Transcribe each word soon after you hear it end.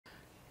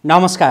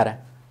नमस्कार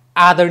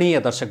आदरणीय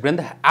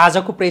दर्शकवृन्द,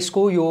 आजको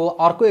प्रेसको यो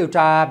अर्को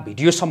एउटा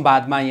भिडियो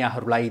संवादमा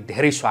यहाँहरूलाई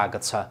धेरै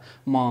स्वागत छ।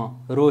 म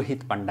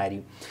रोहित भण्डारी।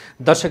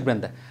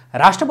 दर्शकवृन्द,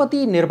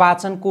 राष्ट्रपति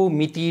निर्वाचनको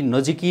मिति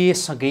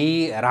नजिकिएसँगै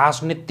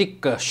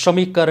राजनीतिक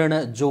समीकरण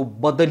जो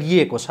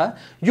बदलिएको छ,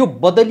 यो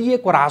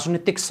बदलिएको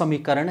राजनीतिक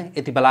समीकरण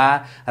यति बेला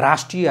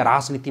राष्ट्रिय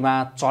राजनीतिमा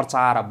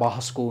चर्चा र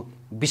बहसको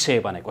विषय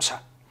बनेको छ।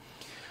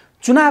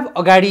 चुनाव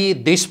अगाडि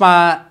देशमा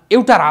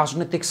एउटा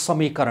राजनीतिक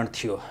समीकरण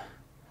थियो।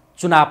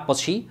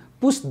 चुनावपछि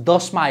पुस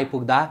 10 मा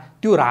आइपुग्दा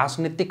त्यो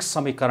राजनीतिक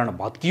समीकरण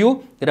भत्कियो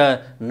र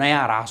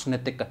नयाँ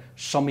राजनीतिक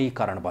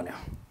समीकरण बन्यो।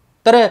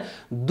 तर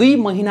 2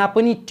 महिना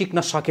पनि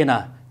टिक्न सकेन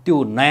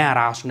त्यो नयाँ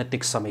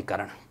राजनीतिक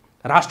समीकरण।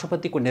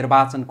 राष्ट्रपतिको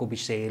निर्वाचनको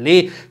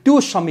विषयले त्यो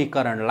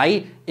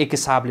समीकरणलाई एक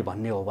हिसाबले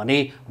भन्ने हो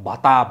भने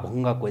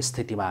भताभुङ्गको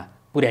स्थितिमा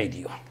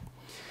पुर्याइदियो।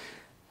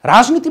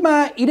 राजनीतिमा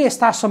यी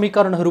यस्ता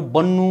समीकरणहरू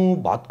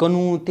बन्नु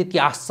भत्कनु त्यति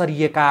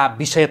आश्चर्यका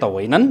विषय त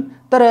होइनन्,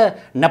 तर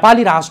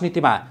नेपाली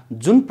राजनीतिमा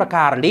जुन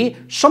प्रकारले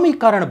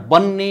समीकरण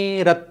बन्ने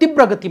र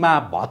तीव्र गतिमा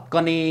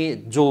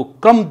भत्कने जो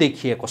क्रम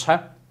देखिएको छ,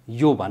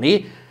 यो भने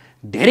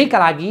धेरैका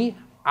लागि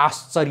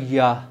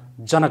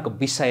आश्चर्यजनक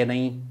विषय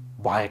नै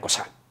भएको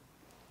छ।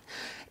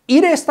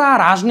 यी यस्ता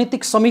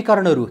राजनीतिक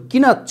समीकरणहरू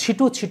किन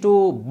छिटो छिटो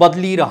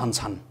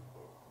बदलिरहन्छन्?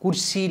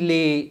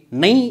 कुर्सीले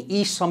नै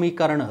यी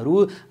समीकरणहरू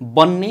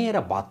बन्ने र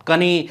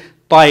भत्कने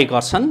तय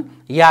गर्छन्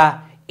या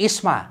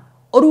यसमा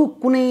अरू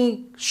कुनै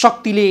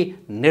शक्तिले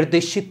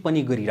निर्देशित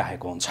पनि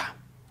गरिरहेको हुन्छ?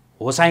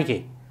 हो चाहिँ के?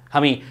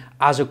 हामी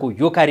आजको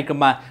यो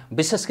कार्यक्रममा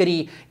विशेष गरी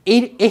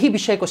यही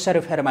विषयको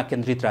सेरोफेरोमा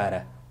केन्द्रित रहेर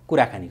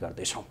कुराकानी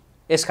गर्दैछौँ।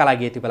 यसका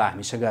लागि यति बेला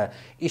हामीसँग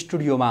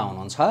स्टुडियोमा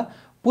हुनुहुन्छ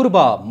पूर्व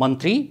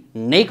मन्त्री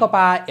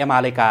नेकपा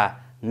एमालेका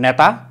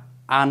नेता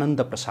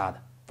आनन्द प्रसाद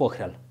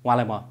पोखरेल।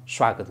 उहाँलाई म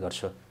स्वागत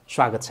गर्छु।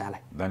 स्वागत छ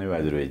यहाँलाई।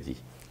 धन्यवाद रोहितजी।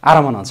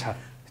 आराम हुनुहुन्छ?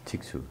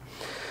 ठिक छु।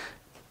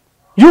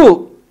 यो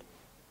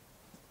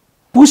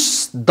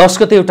पुस 10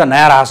 गते एउटा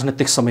नयाँ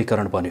राजनीतिक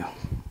समीकरण बन्यो।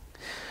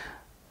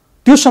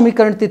 त्यो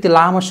समीकरण त्यति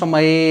लामो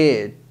समय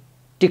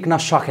टिक्न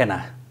सकेन।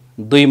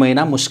 2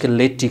 महिना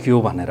मुस्किलले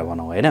टिक्यो भनेर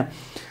भनौँ, होइन?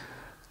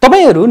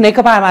 तपाईहरू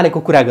नेकपा एमालेको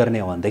कुरा गर्ने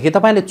हो भनेदेखि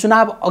तपाईँले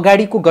चुनाव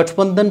अगाडिको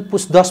गठबन्धन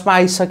पुस 10 मा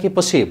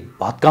आइसकेपछि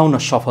भत्काउन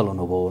सफल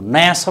हुनुभयो,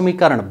 नयाँ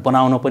समीकरण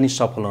बनाउन पनि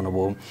सफल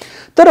हुनुभयो।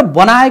 तर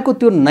बनाएको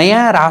त्यो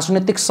नयाँ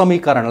राजनीतिक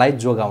समीकरणलाई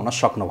जोगाउन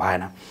सक्नु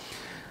भएन।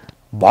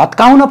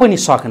 भत्काउन पनि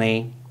सक्ने,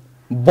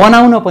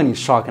 बनाउन पनि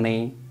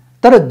सक्ने,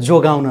 तर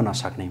जोगाउन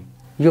नसक्ने,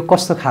 यो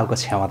कस्तो खालको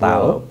क्षमता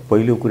हो?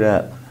 पहिलो कुरा,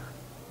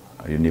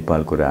 यो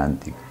नेपालको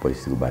राजनीतिक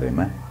परिस्थितिको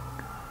बारेमा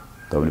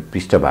तपाईँले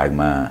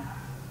पृष्ठभागमा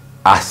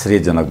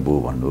आश्चर्यजनक भयो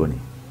भन्नुभयो नि।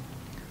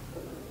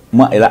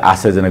 म यसलाई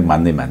आश्चर्यजनक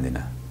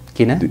मान्दिनँ।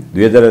 किन?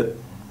 2000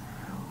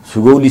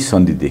 सुगौली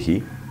सन्धिदेखि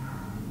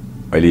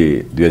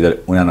अहिले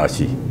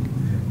 2079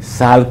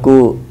 सालको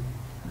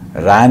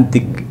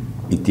राजनीतिक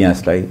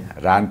इतिहासलाई,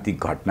 राजनीतिक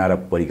घटना र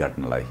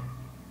परिघटनालाई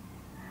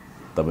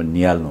तपाईँ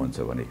निहाल्नुहुन्छ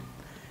भने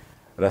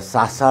र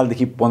 7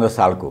 सालदेखि 15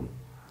 सालको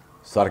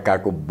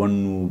सरकारको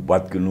बन्नु,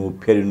 भत्किनु,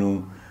 फेरिनु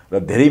र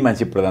धेरै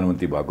मान्छे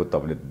प्रधानमन्त्री भएको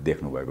तपाईँले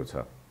देख्नुभएको छ।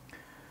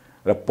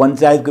 र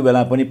पञ्चायतको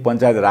बेला पनि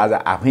पञ्चायत राजा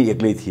आफै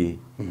एक्लै थिए,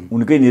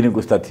 उनकै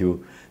निरङ्कुशता थियो।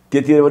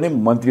 त्यतिखेर पनि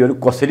मन्त्रीहरू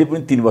कसैले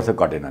पनि 3 वर्ष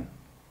कटेनन्,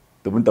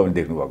 त्यो पनि तपाईँले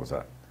देख्नुभएको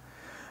छ।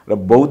 र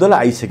बहुदल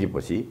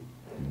आइसकेपछि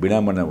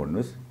विडम्बना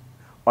भन्नुहोस्,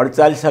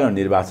 48 सालमा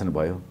निर्वाचन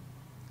भयो,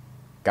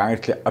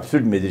 काङ्ग्रेसले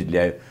एब्सोल्युट मेजोरिटी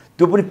ल्यायो,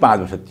 त्यो पनि 5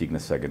 वर्ष टिक्न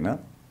सकेन।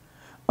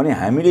 अनि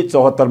हामीले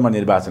 74 मा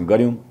निर्वाचन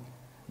गऱ्यौँ,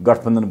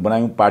 गठबन्धन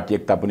बनायौँ, पार्टी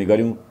एकता पनि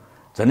गऱ्यौँ,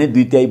 झन्डै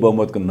 2/3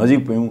 बहुमतको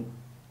नजिक पुग्यौँ,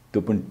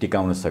 त्यो पनि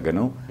टिकाउन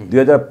सकेनौँ।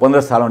 2015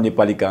 सालमा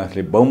नेपाली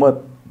काङ्ग्रेसले बहुमत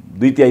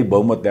 2/3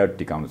 बहुमत ल्याएर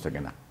टिकाउन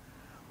सकेन।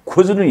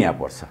 खोज्नु यहाँ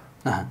पर्छ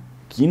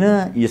किन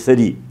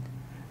यसरी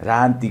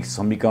राजनीतिक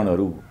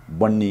समीकरणहरू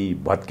बन्ने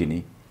भत्किने।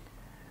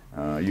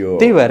 यो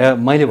त्यही भएर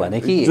मैले भने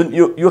कि जुन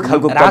यो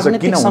खालको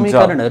राजनीतिक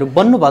समीकरणहरू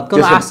बन्नु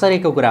भत्काउनु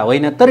आश्चर्यको कुरा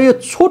होइन, तर यो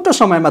छोटो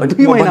समयमा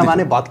 2 महिनामा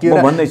नै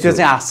भत्कियो, त्यो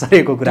चाहिँ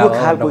आश्चर्यको कुरा हो। त्यो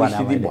खालको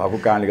स्थिति भएको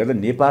कारणले गर्दा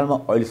नेपालमा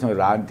अहिलेसम्म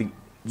राजनीतिक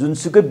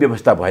जुनसुकै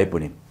व्यवस्था भए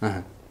पनि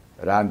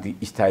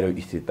राजनीतिक स्थायी र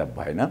स्थिरता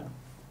भएन।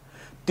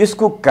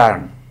 त्यसको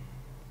कारण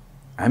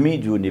हामी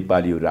जो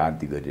नेपालीहरू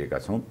राजनीति गरिरहेका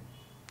छौँ,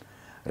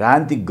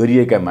 राजनीति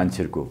गरिएका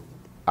मान्छेहरूको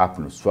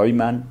आफ्नो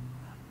स्वाभिमान,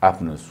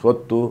 आफ्नो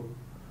स्वत्व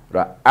र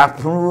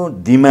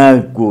आफ्नो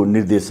दिमागको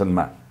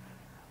निर्देशनमा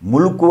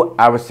मुलुकको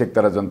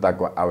आवश्यकता र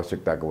जनताको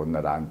आवश्यकताको भन्दा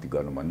राजनीति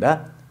गर्नुभन्दा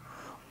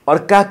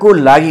अर्काको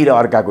लागि र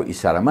अर्काको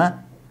इसारामा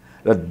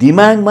र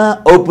दिमागमा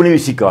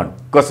औपनिवेशीकरण,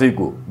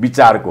 कसैको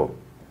विचारको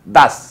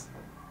दास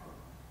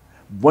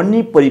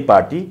बन्ने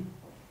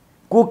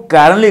परिपाटीको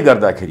कारणले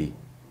गर्दाखेरि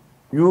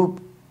यो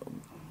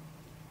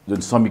जुन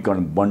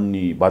समीकरण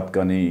बन्ने,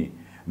 भत्कने,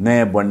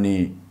 नयाँ बन्ने,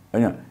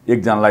 होइन,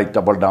 एकजनालाई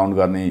टपल डाउन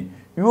गर्ने,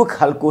 यो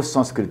खालको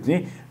संस्कृति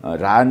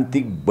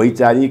राजनीतिक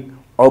वैचारिक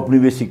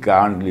औपनिवेशिक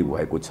कारणले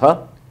भएको छ।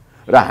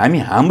 र हामी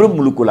हाम्रो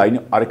मुलुकको लागि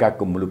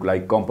अर्काको मुलुकको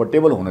लागि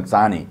कम्फर्टेबल हुन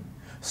चाहने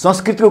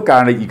संस्कृतिको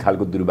कारणले यी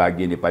खालको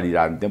दुर्भाग्य नेपाली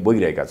राजनीतिमा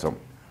बोकिरहेका छौँ।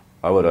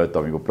 अब रह्यो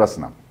तपाईँको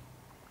प्रश्न,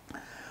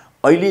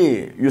 अहिले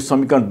यो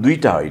समीकरण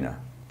 2टा होइन,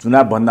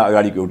 चुनावभन्दा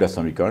अगाडिको एउटा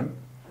समीकरण,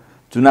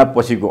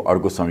 चुनावपछिको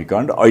अर्को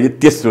समीकरण र अहिले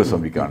तेस्रो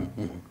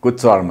समीकरणको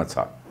चरणमा छ।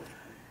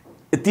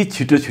 यति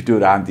छिटो छिटो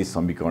राजनीतिक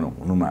समीकरण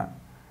हुनुमा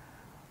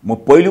म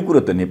पहिलो कुरो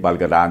त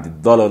नेपालका राजनीतिक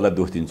दलहरूलाई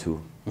दोष दिन्छु,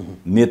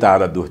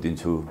 नेताहरूलाई दोष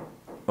दिन्छु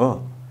हो।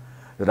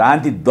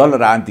 राजनीतिक दल,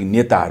 राजनीतिक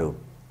नेताहरू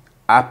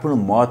आफ्नो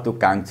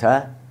महत्त्वाकांक्षा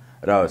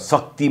र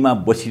शक्तिमा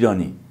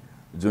बसिरहने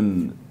जुन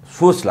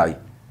सोचलाई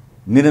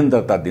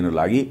निरन्तरता दिनु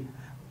लागि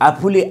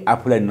आफूले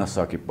आफूलाई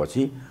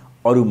नसकेपछि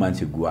अरू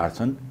मान्छे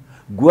गुहार्छन्।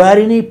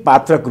 गुहारिने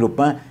पात्रको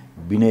रूपमा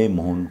विनय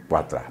मोहन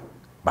क्वात्रा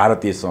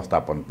भारतीय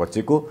संस्थापन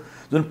पक्षको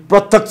जुन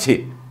प्रत्यक्ष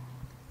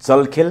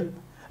चलखेल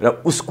र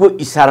उसको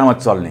इसारामा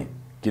चल्ने,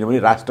 किनभने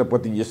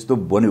राष्ट्रपति यस्तो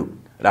बन्यो,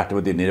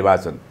 राष्ट्रपति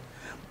निर्वाचन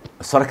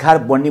सरकार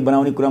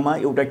बनाउने कुरामा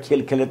एउटा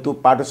खेल खेले त्यो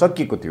पाटो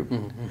सकिएको थियो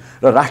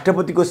र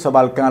राष्ट्रपतिको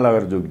सवाल कहाँ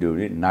लगेर जोडियो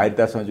भने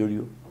नागरिकतासँग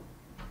जोडियो।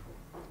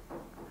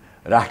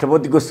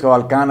 राष्ट्रपतिको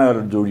सवाल कहाँ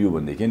लगेर जोडियो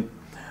भनेदेखि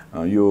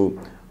यो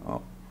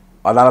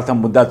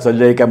अदालतमा मुद्दा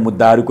चलिरहेका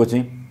मुद्दाहरूको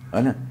चाहिँ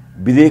हैन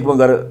विधेयकमा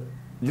गएर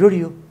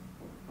जोडियो।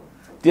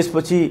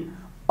 त्यसपछि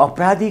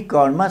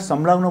अपराधीकरणमा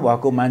संलग्न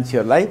भएको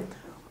मान्छेहरूलाई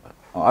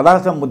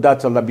अदालतमा मुद्दा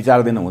चल्दा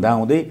विचाराधीन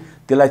हुँदाहुँदै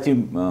त्यसलाई चाहिँ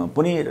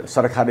पनि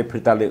सरकारले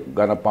फिर्ताले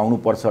गर्न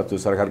पाउनुपर्छ, त्यो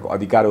सरकारको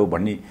अधिकार हो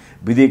भन्ने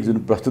विधेयक जुन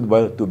प्रस्तुत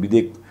भयो, त्यो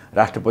विधेयक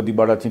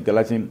राष्ट्रपतिबाट चाहिँ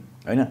त्यसलाई चाहिँ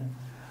हैन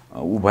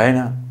ऊ भएन,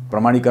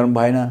 प्रमाणीकरण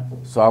भएन,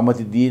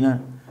 सहमति दिएन।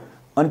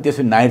 अनि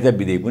त्यसपछि नागरिकता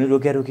विधेयक पनि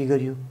रोकी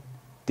गरियो।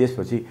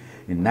 त्यसपछि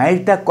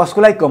नागरिकता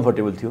कसको लागि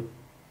कम्फर्टेबल थियो?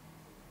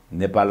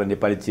 नेपाल र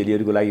नेपाली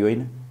चेलीहरूको लागि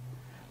होइन।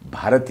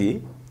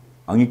 भारतीय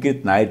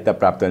अङ्गीकृत नागरिकता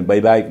प्राप्त गर्ने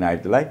वैवाहिक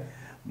नागरिकतालाई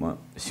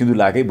सिधु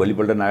लाकै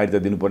भोलिपल्ट नागरिकता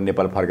दिनुपर्ने,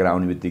 नेपाल फर्केर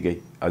आउने बित्तिकै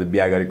अब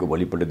बिहा गरेको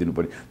भोलिपल्ट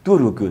दिनुपर्ने, त्यो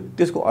रोक्यो।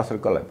 त्यसको असर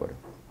कसलाई पर्यो?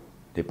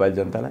 नेपाली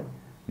जनतालाई,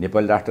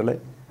 नेपाली राष्ट्रलाई,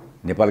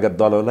 नेपालका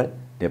दलहरूलाई,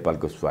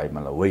 नेपालको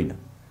स्वाभिमानलाई होइन।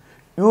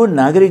 यो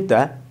नागरिकता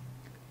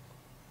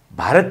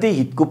भारतीय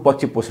हितको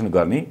पक्ष पोषण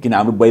गर्ने, किन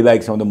हाम्रो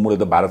वैवाहिक सम्बन्ध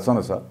मूलतः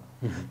भारतसँग छ,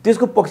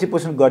 त्यसको पक्ष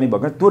पोषण गर्ने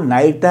भएको त्यो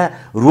नागरिकता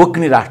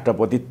रोक्ने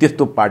राष्ट्रपति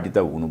त्यस्तो पार्टी त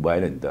हुनु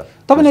भएन नि त।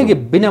 तपाईँले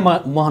विनय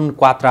मोहन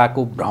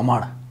क्वात्राको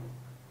भ्रमण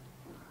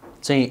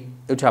चाहिँ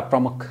एउटा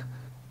प्रमुख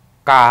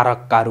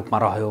कारकका रूपमा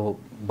रह्यो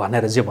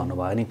भनेर जे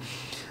भन्नुभयो नि,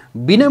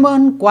 विनय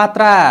मोहन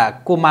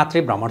क्वात्राको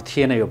मात्रै भ्रमण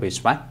थिएन यो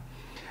बिचमा,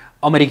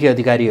 अमेरिकी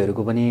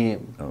अधिकारीहरूको पनि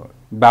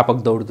व्यापक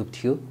दौडधुप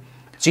थियो,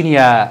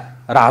 चिनिया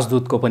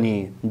राजदूतको पनि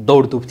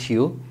दौडधुप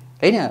थियो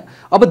हैन।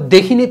 अब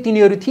देखिने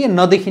तिनीहरू थिए,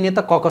 नदेखिने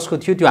त कसको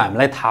थियो त्यो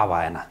हामीलाई थाहा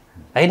भएन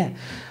हैन।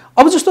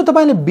 अब जस्तो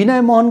तपाईँले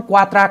विनय मोहन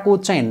क्वात्राको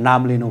चाहिँ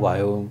नाम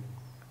लिनुभयो,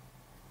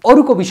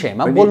 अरूको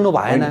विषयमा बोल्नु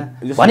भएन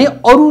भने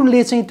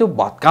अरूले चाहिँ त्यो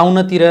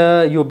भत्काउनतिर,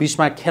 यो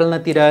बिचमा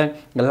खेल्नतिर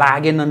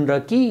लागेनन् र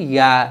कि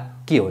या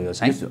के हो यो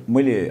चाहिँ?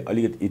 मैले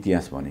अलिकति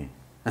इतिहास भने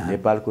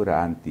नेपालको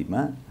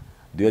राजनीतिमा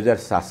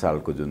 2007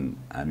 सालको जुन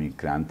हामी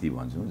क्रान्ति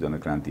भन्छौँ,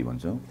 जनक्रान्ति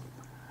भन्छौँ,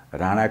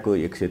 राणाको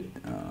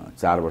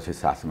 104 वर्ष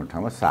शासनको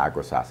ठाउँमा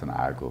शाहको शासन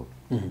आएको।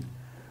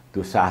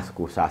 त्यो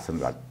शाहको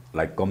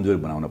शासनलाई कमजोर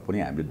बनाउन पनि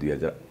हामीले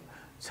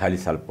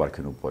 2046 साल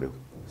पर्खिनु पर्यो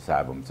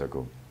शाह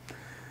वंशको।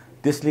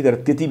 त्यसले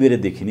गर्दा त्यति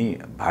बेलादेखि नै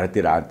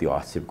भारतीय राजनीतिक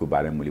हस्तक्षेपको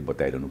बारेमा मैले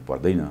बताइरहनु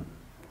पर्दैन।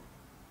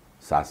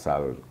 7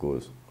 सालको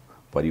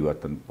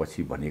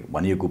परिवर्तनपछि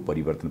भनिएको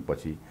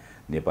परिवर्तनपछि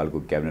नेपालको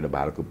क्याबिनेट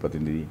भारतको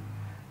प्रतिनिधि,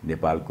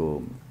 नेपालको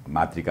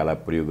मातृकालाई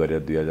प्रयोग गरेर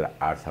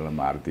 2008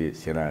 सालमा भारतीय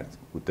सेना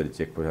उत्तरी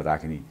चेकपोस्ट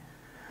राख्ने,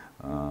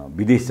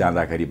 विदेश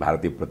जाँदाखेरि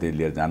भारतीय प्रतिनिधि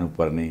लिएर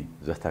जानुपर्ने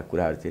जस्ता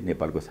कुराहरू चाहिँ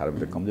नेपालको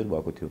सार्वभौमिकता कमजोर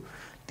भएको थियो।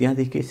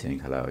 त्यहाँदेखि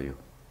श्रृङ्खला हो यो।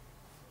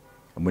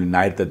 मैले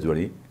नागरिकता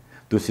जोडेँ,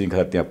 त्यो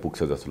श्रृङ्खला त्यहाँ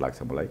पुग्छ जस्तो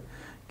लाग्छ मलाई।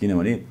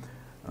 किनभने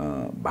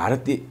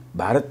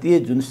भारतीय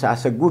जुन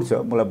शासक गुट छ,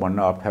 मलाई भन्न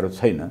अप्ठ्यारो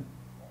छैन,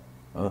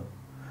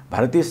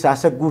 भारतीय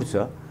शासक गुट छ,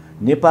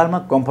 नेपालमा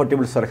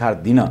कम्फर्टेबल सरकार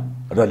दिन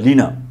र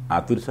लिन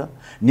आतुर छ।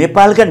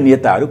 नेपालका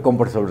नेताहरू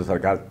कम्फर्टेबल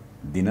सरकार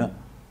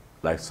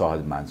दिनलाई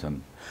सहज मान्छन्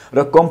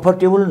र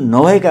कम्फर्टेबल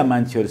नभएका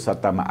मान्छेहरू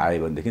सत्तामा आए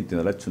भनेदेखि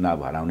तिनीहरूलाई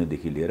चुनाव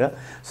हराउनेदेखि लिएर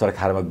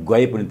सरकारमा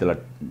गए पनि त्यसलाई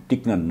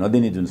टिक्न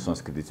नदिने जुन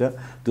संस्कृति छ,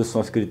 त्यो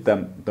संस्कृति त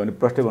तपाईँले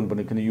प्रष्टै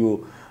भन्नुपर्ने। किन यो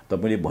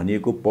तपाईँले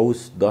भनिएको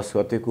पौष 10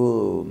 गतेको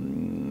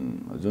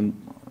जुन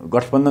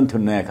गठबन्धन थियो,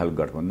 नयाँ खालको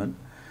गठबन्धन,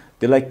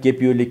 त्यसलाई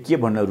केपीओले के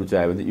भन्न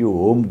रुचायो भने यो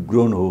होम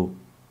ग्रोन हो,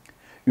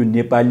 यो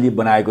नेपालीले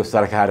बनाएको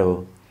सरकार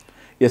हो,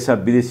 यसमा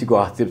विदेशीको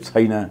हस्तक्षेप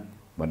छैन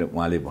भनेर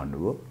उहाँले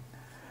भन्नुभयो।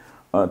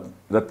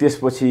 र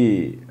त्यसपछि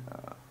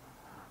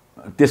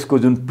त्यसको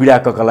जुन पीडा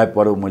ककालाई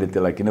पर्यो, मैले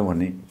त्यसलाई किन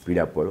भन्ने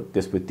पीडा पर्यो,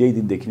 त्यसपछि त्यही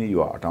दिनदेखि नै यो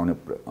हटाउने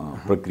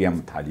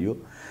प्रक्रियामा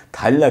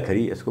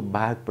थालिँदाखेरि यसको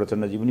बाहक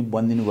प्रचण्डजी पनि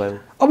बनिदिनु भयो।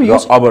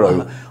 अब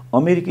रह्यो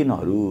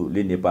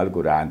अमेरिकनहरूले नेपालको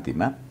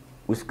राजनीतिमा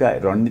उसका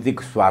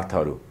रणनीतिक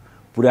स्वार्थहरू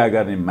पुरा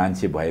गर्ने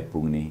मान्छे भए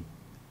पुग्ने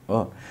हो।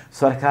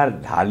 सरकार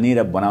ढाल्ने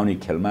र बनाउने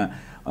खेलमा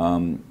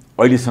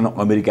अहिलेसम्म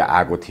अमेरिका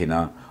आएको थिएन।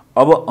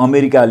 अब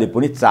अमेरिकाले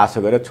पनि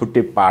चासो गरेर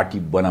छुट्टै पार्टी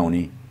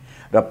बनाउने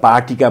र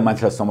पार्टीका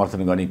मान्छेलाई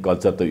समर्थन गर्ने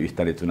कल्चर त यो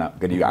स्थानीय चुनाव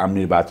गरी आम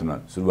निर्वाचनमा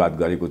सुरुवात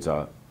गरेको छ।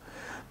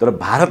 तर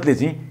भारतले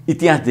चाहिँ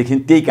इतिहासदेखि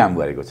त्यही काम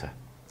गरेको छ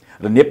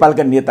र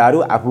नेपालका नेताहरू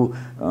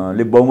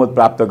आफूले बहुमत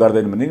प्राप्त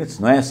गर्दैन भने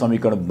नयाँ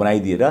समीकरण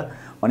बनाइदिएर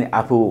अनि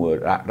आफू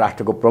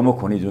राष्ट्रको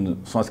प्रमुख हुने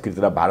जुन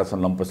संस्कृति र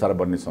भारतसँग लम्पसार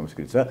बन्ने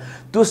संस्कृति छ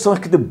त्यो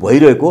संस्कृति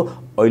भइरहेको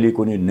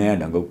अहिलेको नि नयाँ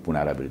ढङ्गको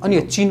पुनरावृत्ति। अनि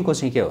यो चीनको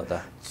चाहिँ के हो त?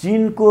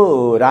 चीनको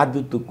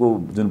राजदूतको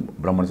जुन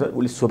भ्रमण छ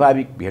उसले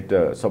स्वाभाविक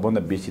भेट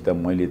सबभन्दा बेसी त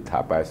मैले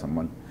थाहा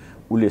पाएसम्म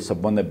उसले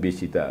सबभन्दा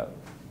बेसी त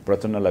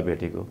प्रचण्डलाई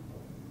भेटेको,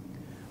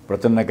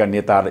 प्रचण्डका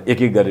नेताहरू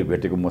एक एक गरेर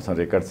भेटेको मसँग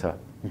रेकर्ड छ।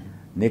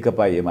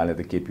 नेकपा एमाले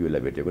त केपी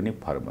ओलीलाई भेटेको नि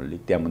फर्मल्ली,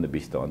 त्यहाँभन्दा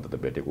बेसी त अन्त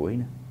भेटेको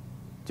होइन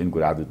चीनको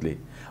राजदूतले।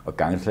 अब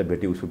काङ्ग्रेसलाई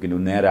भेटे उसको किन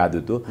नयाँ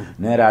राजदूत हो,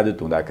 नयाँ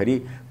राजदूत हुँदाखेरि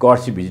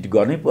कर्सी भिजिट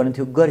गर्नै पर्ने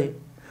थियो, गरे।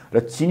 र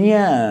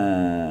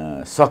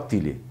चिनिया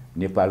शक्तिले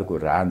नेपालको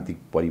राजनीतिक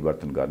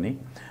परिवर्तन गर्ने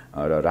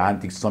र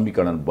राजनीतिक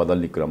समीकरण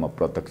बदल्ने क्रममा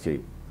प्रत्यक्ष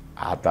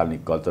हात हाल्ने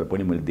कल्चर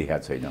पनि मैले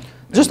देखाएको छैन।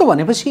 जस्तो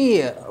भनेपछि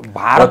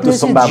भारतले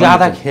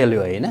ज्यादा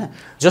खेल्यो होइन?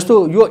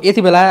 जस्तो यो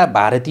यति बेला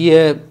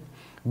भारतीय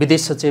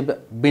विदेश सचिव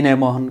विनय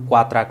मोहन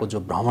क्वात्राको जो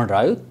भ्रमण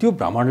रह्यो त्यो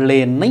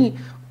भ्रमणले नै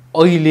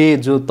अहिले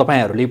जो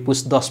तपाईहरूले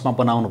पुस 10 मा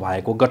बनाउनु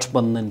भएको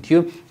गठबन्धन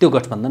थियो त्यो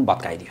गठबन्धन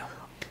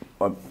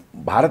भत्काइदियो।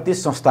 भारतीय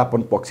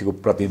संस्थापन पक्षको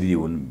प्रतिनिधि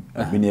हुन्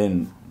विनय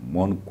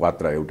मोहन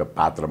क्वात्रा, एउटा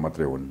पात्र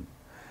मात्रै हुन्।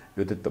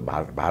 यो त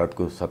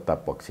भारतको सत्ता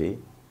पक्ष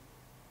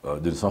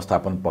जुन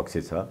संस्थापन पक्ष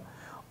छ,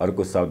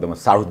 अर्को शब्दमा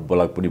साउथ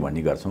ब्लक पनि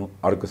भन्ने गर्छौँ,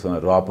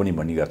 अर्कोसँग र पनि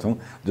भन्ने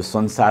गर्छौँ, जो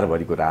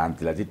संसारभरिको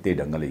राजनीतिलाई चाहिँ त्यही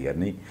ढङ्गले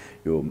हेर्ने,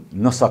 यो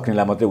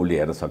नसक्नेलाई मात्रै उसले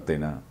हेर्न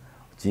सक्दैन।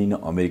 चीन,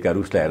 अमेरिका,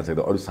 रुसलाई हेर्न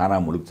सक्दैन। अरू साना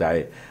मुलुक चाहे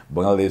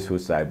बङ्गलादेश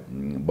होस्, चाहे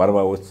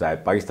बर्मा होस्, चाहे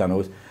पाकिस्तान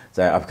होस्,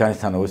 चाहे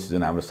अफगानिस्तान होस्,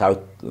 जुन हाम्रो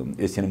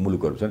साउथ एसियन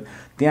मुलुकहरू छन्,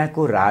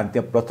 त्यहाँको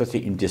राजनीतिमा प्रत्यक्ष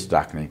इन्ट्रेस्ट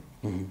राख्ने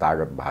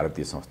तागत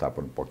भारतीय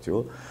संस्थापन पक्ष हो।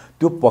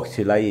 त्यो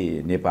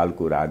पक्षलाई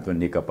नेपालको राजनीतिमा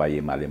नेकपा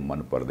एमाले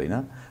मन पर्दैन।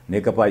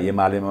 नेकपा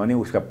एमालेमा पनि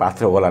उसका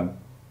पात्र होलान्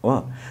हो,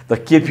 तर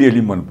केपी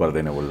ओली मन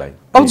पर्दैन उसलाई।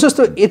 अब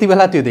जस्तो यति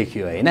बेला त्यो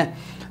देखियो होइन,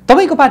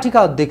 तपाईँको पार्टीका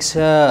अध्यक्ष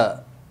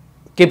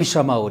केपी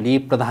शर्मा ओली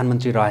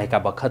प्रधानमन्त्री रहेका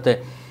बखत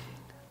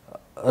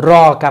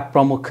रका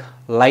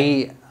प्रमुखलाई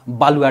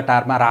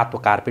बालुवाटारमा रातो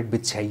कार्पेट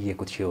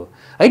बिछ्याइएको थियो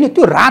होइन?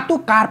 त्यो रातो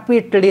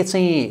कार्पेटले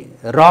चाहिँ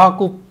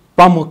रको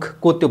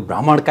प्रमुखको त्यो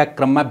भ्रमणका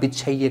क्रममा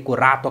बिछ्याइएको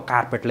रातो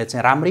कार्पेटले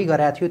चाहिँ राम्रै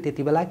गरेको थियो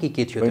त्यति बेला कि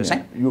के थियो त्यो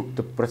चाहिँ? यो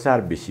त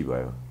प्रचार बेसी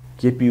भयो।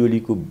 केपी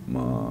ओलीको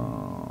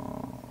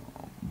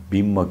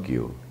बिम्ब के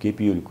हो?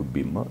 केपी ओलीको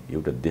बिम्ब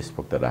एउटा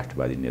देशभक्त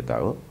राष्ट्रवादी नेता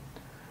हो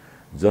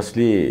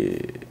जसले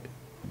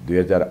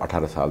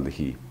 2018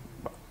 सालदेखि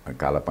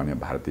कालापानीमा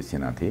भारतीय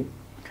सेना थिए।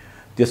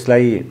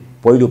 त्यसलाई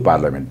पहिलो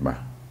पार्लियामेन्टमा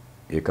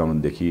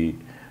 51 देखि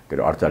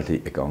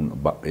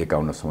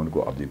 48-51सम्मको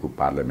अवधिको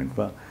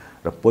पार्लियामेन्टमा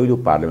र पहिलो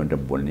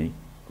पार्लियामेन्टमा बोल्ने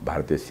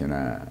भारतीय सेना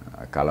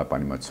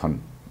कालापानीमा छन्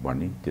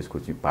भन्ने, त्यसको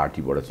चाहिँ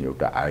पार्टीबाट चाहिँ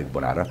एउटा आयोग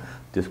बनाएर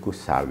त्यसको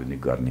सार्वजनिक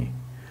गर्ने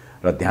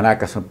र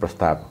ध्यानाकर्षण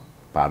प्रस्ताव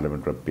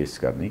पार्लियामेन्टमा पेश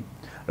गर्ने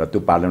र त्यो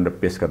पार्लियामेन्टमा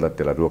पेश गर्दा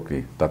त्यसलाई रोक्ने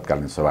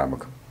तत्कालीन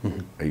सभामुख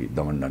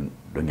दमन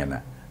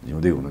ढुङ्गाना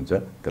जिउँदै हुनुहुन्छ,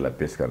 त्यसलाई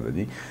पेश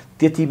गर्दै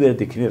त्यति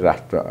बेलादेखि नै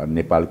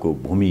नेपालको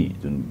भूमि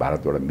जुन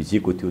भारतबाट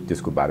मिचिएको थियो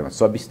त्यसको बारेमा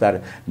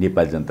सविस्तार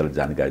नेपाली जनतालाई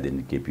जानकारी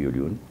दिने केपी ओली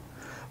हुन्।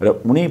 र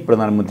उनी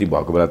प्रधानमन्त्री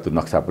भएको बेला त्यो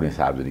नक्सा पनि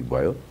सार्वजनिक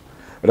भयो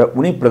र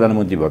उनी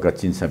प्रधानमन्त्री भएका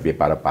चीनसँग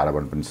व्यापार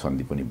पारावरण पनि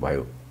सन्धि पनि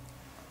भयो।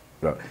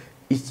 र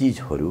यी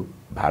चिजहरू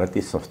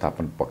भारतीय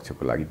संस्थापन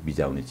पक्षको लागि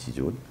बिजाउने चिज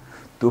हुन्।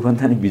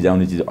 त्योभन्दा नि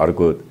बिजाउने चिज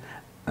अर्को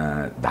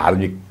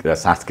धार्मिक र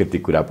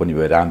सांस्कृतिक कुरा पनि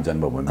भयो, राम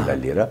जन्मभूमिलाई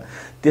लिएर।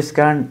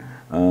 त्यसकारण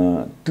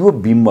त्यो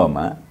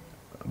बिम्बमा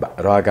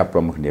रहेका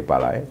प्रमुख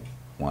नेपाल आए,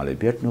 उहाँले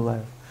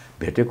भेट्नुभयो।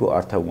 भेटेको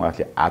अर्थ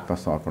उहाँले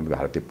आत्मसमर्पण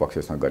भारतीय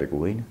पक्षसँग गरेको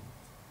होइन।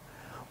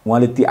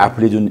 उहाँले ती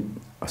आफूले जुन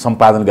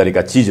सम्पादन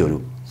गरेका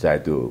चिजहरू, चाहे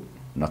त्यो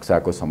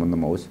नक्साको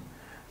सम्बन्धमा होस्,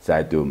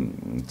 चाहे त्यो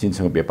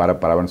चीनसँग व्यापार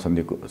पारावरण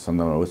सन्धिको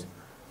सन्दर्भमा होस्,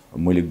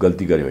 मैले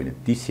गल्ती गरेँ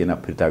होइन, ती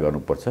सेना फिर्ता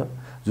गर्नुपर्छ।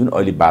 जुन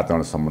अहिले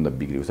वातावरण सम्बन्ध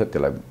बिग्रेको छ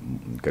त्यसलाई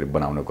के अरे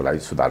बनाउनको लागि,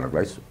 सुधार्नको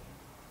लागि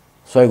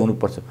सहयोग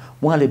हुनुपर्छ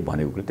उहाँले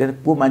भनेको कुरा। त्यहाँ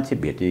को मान्छे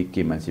भेटे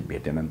के मान्छे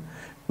भेटेनन्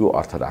यो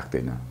अर्थ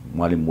राख्दैन।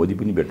 उहाँले मोदी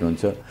पनि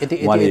भेट्नुहुन्छ।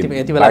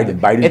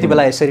 यति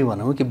बेला यसरी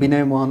भनौँ कि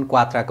विनय मोहन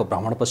क्वात्राको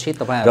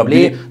भ्रमणपछि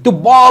तपाईँहरूले त्यो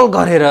बल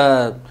गरेर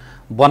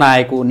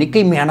बनाएको,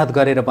 निकै मेहनत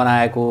गरेर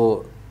बनाएको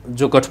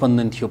जो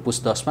गठबन्धन थियो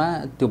पुस 10 मा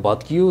त्यो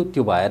भत्कियो।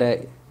 त्यो भएर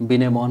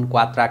विनय मोहन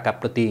क्वात्राका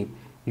प्रति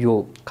यो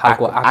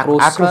खालको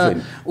आक्रोश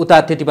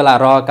उता त्यति बेला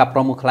रहेका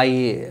प्रमुखलाई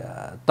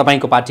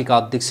तपाईको पार्टीका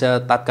अध्यक्ष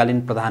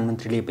तत्कालीन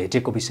प्रधानमन्त्रीले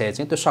भेटेको विषय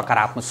चाहिँ त्यो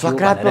सकारात्मक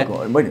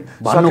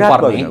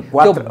भन्नुपर्ने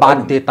त्यो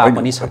बाध्यता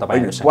पनि छ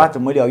तपाईहरुसँग।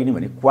 मैले अघि नै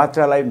भने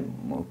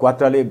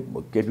क्वात्राले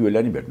केपी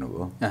ओलीलाई नि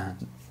भेट्नुभयो,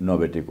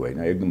 नभेटेको होइन।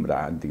 एकदम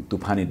राजनीतिक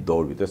तुफानी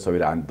दौडभित्र सबै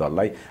राजनीतिक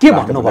दललाई के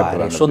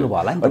भन्नुभयो सोध्नुभयो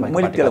होला नि तपाईको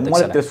पार्टीले?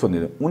 मैले त्यो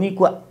सोध्दिनँ।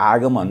 उनीको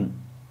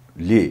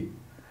आगमनले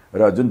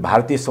र जुन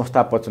भारतीय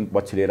संस्थापन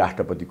पक्षले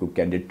राष्ट्रपतिको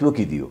क्यान्डिडेट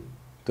टोकिदियो,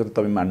 त्यो त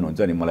तपाईँ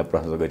मान्नुहुन्छ नि। मलाई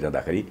प्रश्न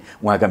गरिरहँदाखेरि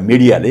उहाँका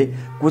मिडियाले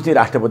को चाहिँ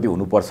राष्ट्रपति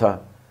हुनुपर्छ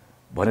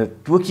भनेर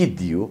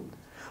टोकिदियो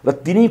र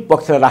तिनै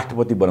पक्षलाई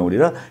राष्ट्रपति बनाउने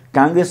र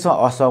काङ्ग्रेससँग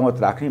असहमत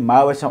राख्ने,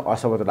 माओवादीसँग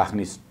असहमत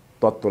राख्ने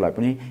तत्त्वलाई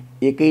पनि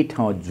एकै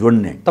ठाउँ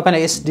जोड्ने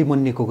तपाईले एसडी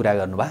मुन्नीको कुरा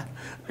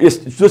गर्नुभयो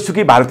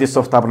जोसुकै भारतीय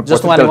संस्थापन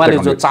जस्तो उहाँले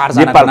जो 4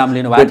 जनाको नाम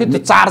लिनु भएको थियो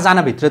त्यो 4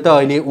 जना भित्र त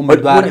अहिले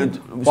उम्मेदवार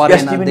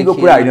एसटीको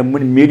कुरा हैन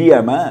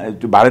मिडियामा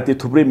त्यो भारतीय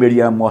थुप्रै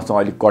मिडियामा मसँग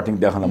अहिले कटिङ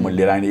देखाउन मैले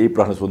लिएर आएँ यही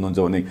प्रश्न सोध्नुहुन्छ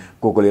भने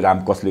कसले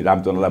कसले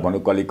रामचन्द्रलाई भन्नु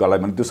कसलाई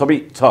भन्नु त्यो सबै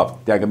छ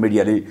त्यहाँका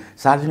मिडियाले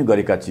सार्वजनिक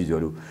गरेका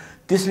चिजहरू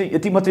त्यसले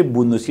यति मात्रै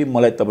बुझ्नुहोस् कि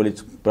मलाई तपाईले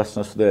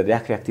प्रश्न सोधेर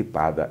र्याखी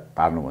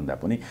पार्नुभन्दा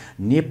पनि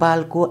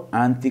नेपालको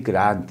आन्तरिक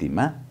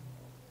राजनीतिमा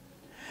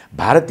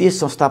भारतीय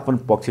संस्थापन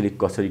पक्षले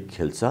कसरी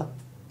खेल्छ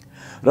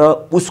र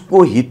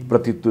उसको हित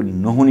प्रतित्व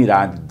नहुने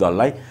राजनीतिक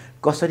दललाई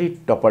कसरी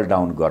टपल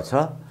डाउन गर्छ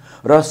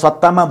र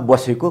सत्तामा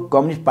बसेको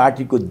कम्युनिस्ट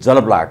पार्टीको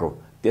जलब लागेको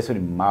त्यसरी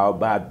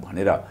माओवाद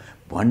भनेर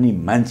भन्ने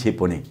मान्छे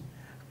पनि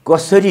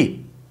कसरी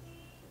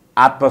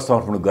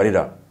आत्मसमर्पण गरेर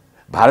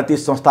भारतीय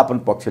संस्थापन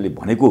पक्षले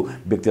भनेको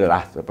व्यक्तिलाई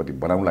राष्ट्रपति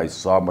बनाउनलाई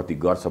सहमति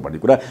गर्छ भन्ने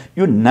कुरा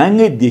यो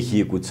नाङ्गै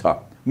देखिएको छ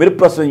मेरो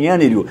प्रश्न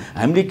यहाँनिर हो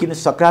हामीले किन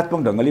सकारात्मक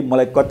ढङ्गले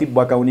मलाई कति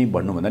बकाउने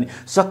भन्नुभन्दा नि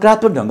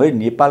सकारात्मक ढङ्गले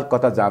नेपाल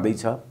कता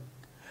जाँदैछ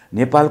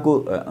नेपालको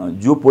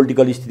जो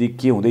पोलिटिकल स्थिति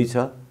के हुँदैछ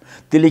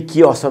त्यसले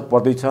के असर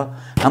पर्दैछ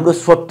हाम्रो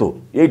स्वत्व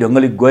यही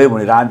ढङ्गले गयो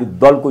भने राजनीतिक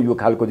दलको यो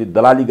खालको चाहिँ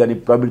दलाली गर्ने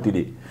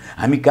प्रवृत्तिले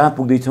हामी कहाँ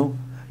पुग्दैछौँ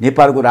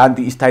नेपालको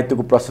राजनीतिक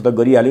स्थायित्वको प्रश्न त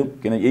गरिहाल्यौँ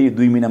किन यही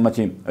 2 महिनामा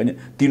चाहिँ हैन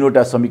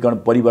 3वटा समीकरण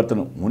परिवर्तन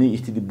हुने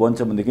स्थिति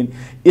बन्छ भनेदेखि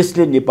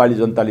यसले नेपाली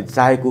जनताले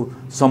चाहेको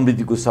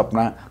समृद्धिको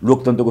सपना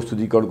लोकतन्त्रको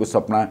शुद्धिकरणको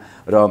सपना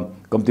र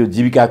कम्ती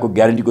जीविकाको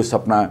ग्यारेन्टीको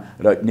सपना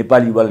र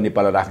नेपाली युवालाई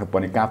नेपाललाई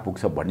राख्नुपर्ने कहाँ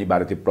पुग्छ भन्ने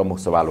बारे चाहिँ प्रमुख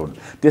सवाल हुन्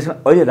त्यसमा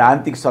अहिले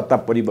राजनीतिक सत्ता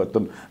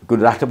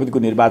परिवर्तनको राष्ट्रपतिको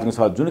निर्वाचनको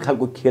सवाल जुन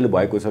खालको खेल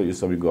भएको छ यो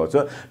समीकरण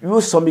छ यो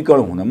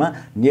समीकरण हुनमा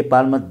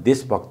नेपालमा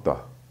देशभक्त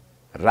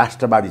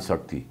राष्ट्रवादी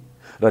शक्ति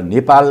र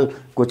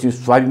नेपालको चाहिँ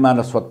स्वाभिमान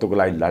र स्वत्वको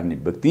लागि लड्ने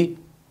व्यक्ति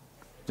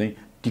चाहिँ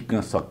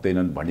टिक्न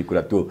सक्दैनन् भन्ने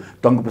कुरा त्यो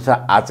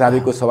टङ्कप्रसाद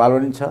आचार्यको सवालमा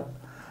नि छ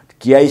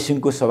केआई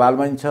सिंहको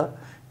सवालमा नि छ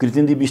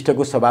कृतिन्दी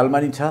विष्टको सवालमा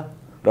नि छ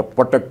र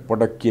पटक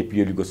पटक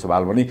केपी ओलीको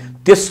सवालमा नि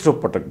तेस्रो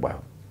पटक भयो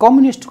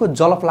कम्युनिस्टको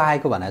जलप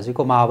लागेको भने चाहिँ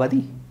को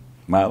माओवादी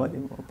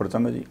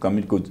प्रचण्डजी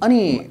कम्युनिस्टको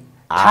अनि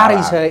थाहा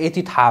रहेछ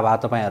यति थाहा भयो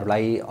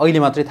तपाईँहरूलाई अहिले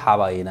मात्रै थाहा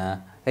भएन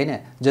हैन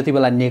जति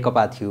बेला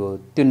नेकपा थियो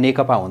त्यो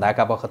नेकपा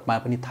हुँदाका बखतमा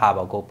पनि थाहा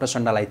भएको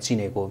प्रचण्डलाई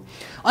चिनेको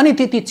अनि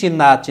त्यति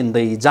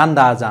चिन्दै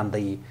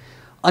जान्दै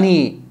अनि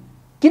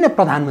किन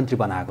प्रधानमन्त्री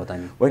बनाएको त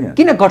नि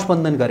किन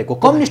गठबन्धन गरेको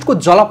कम्युनिस्टको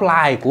जलप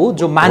लागेको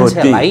जो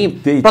मान्छेलाई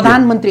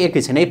प्रधानमन्त्री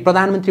एकैछिनै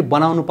प्रधानमन्त्री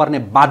बनाउनु पर्ने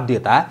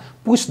बाध्यता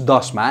पुस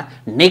 10 मा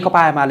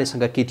नेकपा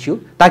एमालेसँग के थियो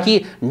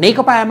ताकि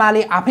नेकपा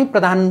एमाले आफै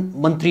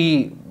प्रधानमन्त्री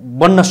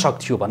बन्न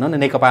सक्थ्यो भनौँ न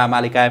नेकपा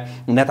एमालेका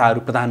नेताहरू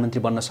प्रधानमन्त्री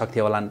बन्न सक्थे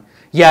होलान्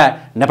या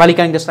नेपाली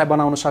कांग्रेसलाई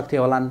बनाउन सक्थे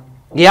होलान्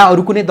या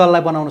अरू कुनै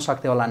दललाई बनाउन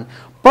सक्थे होलान्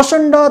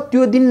प्रचण्ड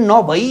त्यो दिन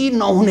नभई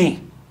नहुने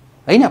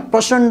हैन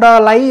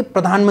प्रचण्डलाई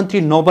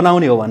प्रधानमन्त्री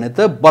नबनाउने हो भने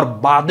त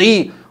बर्बादै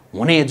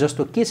हुने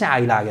जस्तो के चाहिँ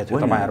आइलागेको थियो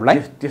तपाईहरुलाई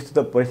त्यस्तो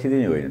त परिस्थिति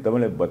नै होइन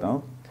तपाईलाई बताऊ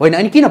होइन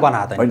अनि किन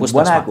बनाएको त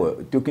बनाएको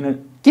त्यो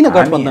किन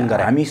गठबन्धन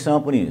गरे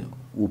हामीसँग पनि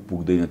उ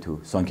पुग्दैन थियो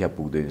संख्या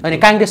पुग्दैन अनि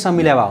कांग्रेससँग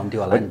मिलेवा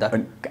हुन्थ्यो होला नि त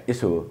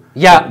यसो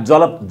या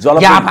जलप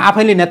या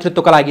आफैले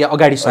नेतृत्वका लागि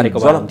अगाडि सरेको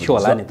थियो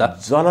होला नि त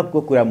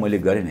जलपको कुरा मैले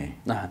गरे नै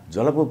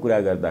जलपको कुरा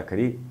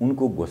गर्दाखेरि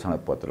उनको घोषणा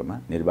पत्रमा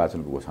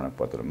निर्वाचनको घोषणा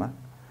पत्रमा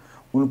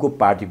उनको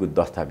पार्टीको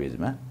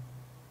दस्तावेजमा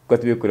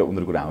कतिपय कुरा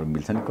उनीहरुको कुरा हाम्रो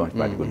मिल्छ नि कम्युनिस्ट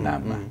पार्टीको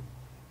नाममा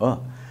हो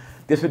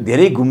त्यसपछि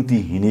धेरै घुम्ती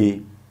हिँडे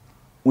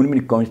उनी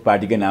पनि कम्युनिस्ट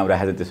पार्टीकै नाम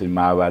राखेर त्यसपछि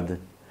माओवाद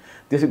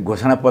त्यसै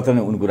घोषणा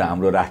पत्रमा उनको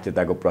हाम्रो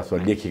राष्ट्रियताको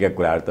प्रश्न लेखेका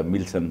कुराहरू त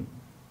मिल्छन्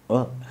हो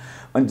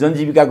अनि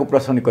जनजीविकाको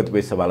प्रश्न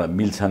कतिपय सवालमा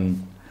मिल्छन्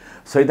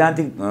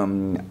सैद्धान्तिक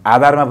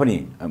आधारमा पनि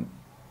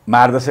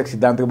मार्गदर्शक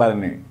सिद्धान्तको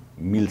बारेमा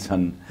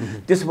मिल्छन्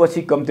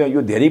त्यसपछि कम्तीमा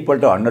यो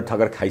धेरैपल्ट हन्न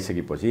ठगर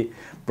खाइसकेपछि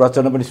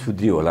प्रचण्ड पनि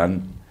सुध्रियो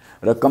होलान्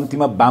र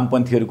कम्तीमा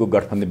वामपन्थीहरूको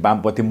गठबन्धन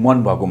वामपन्थी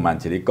मन भएको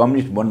मान्छेले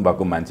कम्युनिस्ट मन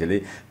भएको मान्छेले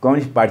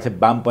कम्युनिस्ट पार्टी चाहिँ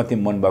वामपन्थी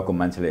मन भएको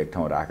मान्छेले एक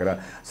ठाउँ राखेर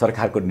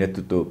सरकारको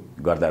नेतृत्व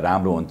गर्दा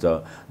राम्रो हुन्छ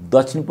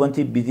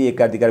दक्षिणपन्थी विधि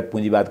एकाधिकार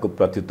पुँजीवादको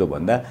प्रतित्व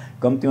भन्दा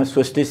कम्तीमा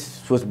सोचलेस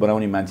सोच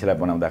बनाउने मान्छेलाई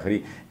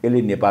बनाउँदाखेरि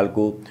यसले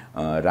नेपालको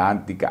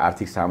राजनीतिक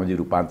आर्थिक सामाजिक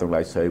रूपान्तरणको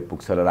लागि सहयोग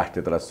पुग्छ र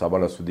राष्ट्रियतालाई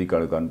सबल र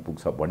शुद्धिकरण गर्न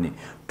पुग्छ भन्ने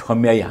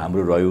ठम्याइ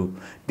हाम्रो रह्यो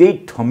त्यही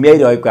ठम्याइ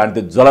रहेको कारण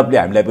त्यो जलपले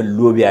हामीलाई पनि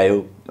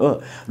लोभ्यायो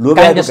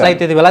कांग्रेसलाई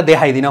त्यति बेला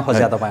देखाइदिन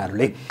खोज्या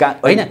तपाईहरुले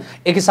हैन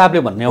एक हिसाबले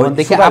भन्ने हो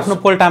भनेदेखि आफ्नो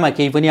पोल्टामा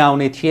केही पनि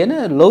आउने थिएन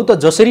लौ त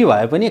जसरी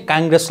भए पनि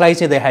कांग्रेसलाई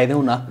चाहिँ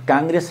देखाइदेऊ न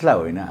कांग्रेसलाई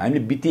होइन हामीले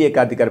वित्तीय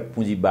एकाधिकार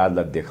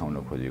पुँजीवादलाई देखाउन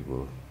खोजेको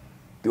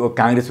त्यो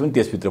कांग्रेस पनि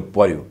त्यसभित्र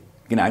पर्यो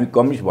किन हामी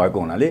कम्युनिस्ट भएको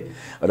हुनाले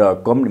र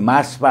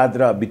मार्क्सवाद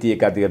र वित्तीय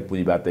एकाधिकार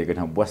पुँजीवाद त एकै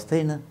ठाउँ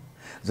बस्दैन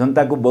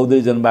जनताको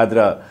बौद्धिक जनवाद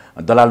र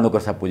दलाल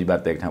नोकरसा पुँजीवाद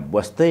त एक ठाउँ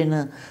बस्दैन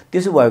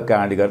त्यसो भएको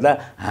कारणले गर्दा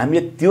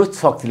हामीले त्यो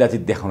शक्तिलाई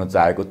चाहिँ देखाउन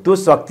चाहेको त्यो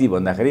शक्ति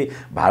भन्दाखेरि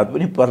भारत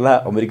पनि पर्ला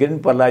अमेरिका पनि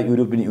पर्ला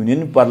युरोपियन युनियन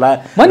पनि पर्ला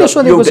मैले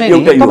सोधेको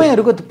चाहिँ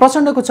तपाईहरुको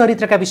प्रचण्डको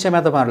चरित्रका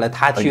विषयमा तपाईहरुलाई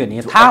थाहा थियो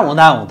नि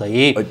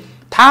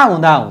थाहा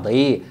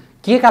हुँदै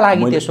के का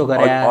लागि त्यसो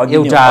गरे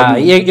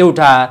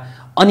एउटा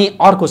अनि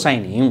अर्को चाहिँ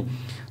नि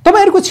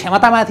तपाईहरुको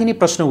क्षमतामाथि नि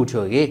प्रश्न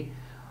उठ्यो के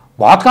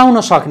भत्काउन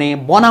सक्ने,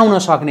 बनाउन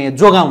सक्ने,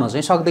 जोगाउन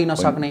चाहिँ सक्दैन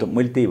सक्ने।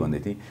 मैले त्यही भन्दै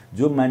थिएँ,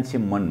 जो मान्छे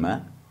मनमा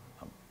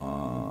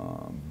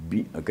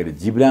के अरे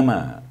जिब्रामा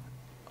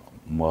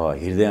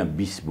हृदयमा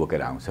विष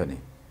बोकेर आउँछ नि,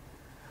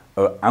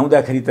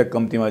 आउँदाखेरि त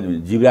कम्तीमा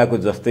जिब्राको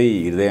जस्तै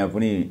हृदयमा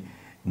पनि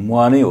म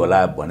नै होला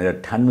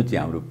भनेर ठान्नु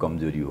चाहिँ हाम्रो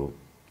कमजोरी हो।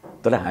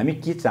 तर हामी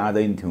के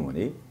चाहँदैनथ्यौँ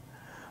भने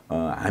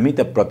हामी त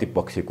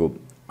प्रतिपक्षको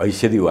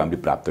हैसियत हो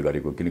हामीले प्राप्त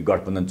गरेको, किन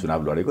गठबन्धन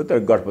चुनाव लडेको, तर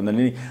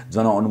गठबन्धनले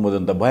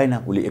जनअनुमोदन त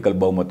भएन, उसले एकल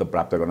बहुमत त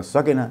प्राप्त गर्न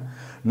सकेन।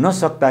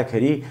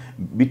 नसक्दाखेरि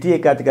वित्तीय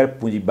एकाधिकार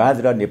पुँजीवाद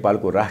र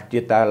नेपालको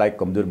राष्ट्रियतालाई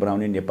कमजोर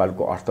बनाउने,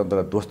 नेपालको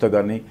अर्थतन्त्रलाई ध्वस्त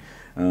गर्ने,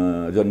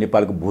 जो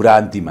नेपालको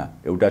भूरान्तिमा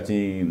एउटा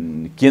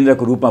चाहिँ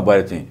केन्द्रको रूपमा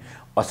भएर चाहिँ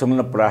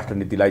असंलग्न परराष्ट्र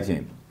नीतिलाई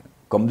चाहिँ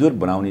कमजोर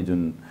बनाउने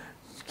जुन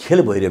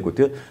खेल भइरहेको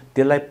थियो,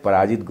 त्यसलाई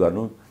पराजित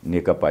गर्नु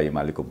नेकपा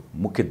एमालेको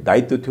मुख्य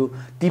दायित्व थियो।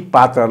 ती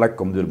पात्रलाई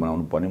कमजोर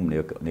बनाउनु पर्ने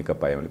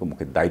नेकपा एमालेको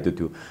मुख्य दायित्व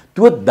थियो।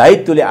 त्यो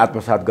दायित्वले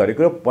आत्मसात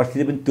गरेको र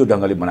परिस्थिति पनि त्यो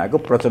ढङ्गले बनाएको।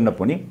 प्रचण्ड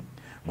पनि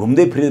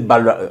घुम्दै फिर्दै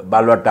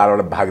बालुवा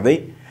टारबाट भाग्दै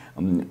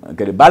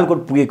के अरे बालकोट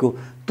पुगेको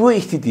त्यो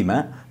स्थितिमा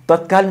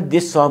तत्कालीन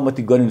देश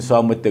सहमति गर्ने,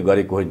 सहमति त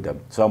गरेको होइन त,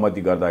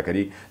 सहमति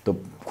गर्दाखेरि त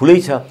खुलै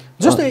छ।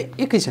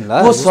 जस्तो एकैछिन ल,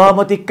 त्यो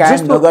सहमति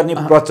कायम नगर्ने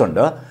प्रचण्ड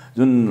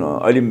जुन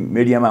अहिले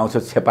मिडियामा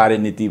आउँछ छेपारे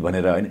नीति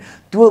भनेर होइन,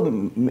 त्यो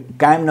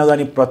कायम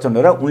नगर्ने प्रचण्ड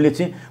र उनले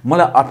चाहिँ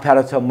मलाई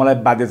अप्ठ्यारो छ, मलाई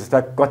बाध्यता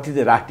छ कति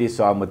राष्ट्रिय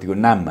सहमतिको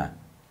नाममा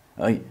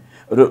है,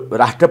 र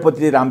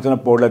राष्ट्रपतिले रामचन्द्र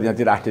पौडेललाई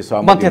दिन्छ राष्ट्रिय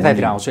सहमति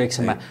आउँछ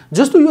एकछिनमा।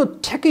 जस्तो यो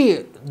ठ्याक्कै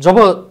जब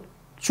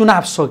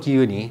चुनाव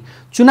सकियो नि,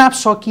 चुनाव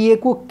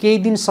सकिएको केही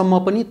दिनसम्म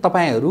पनि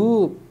तपाईँहरू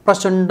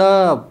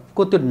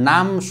प्रचण्डको त्यो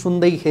नाम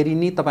सुन्दैखेरि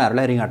नि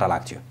तपाईँहरूलाई रिङाटा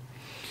लाग्थ्यो।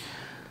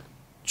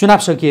 चुनाव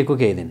सकिएको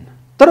केही दिन,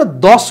 तर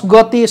 10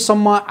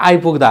 गतेसम्म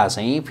आइपुग्दा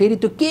चाहिँ फेरि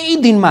त्यो केही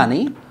दिनमा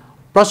नै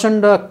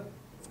प्रचण्ड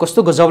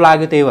कस्तो गजब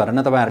लाग्यो, त्यही भएर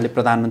नै तपाईँहरूले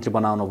प्रधानमन्त्री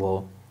बनाउनु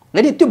भयो।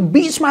 यदि त्यो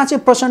बिचमा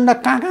चाहिँ प्रचण्ड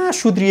कहाँ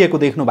सुध्रिएको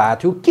देख्नु भएको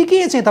थियो,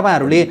 के चाहिँ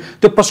तपाईँहरूले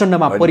त्यो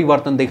प्रचण्डमा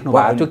परिवर्तन देख्नु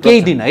भएको थियो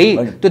केही दिन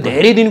है, त्यो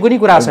धेरै दिनको नि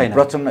कुरा छैन।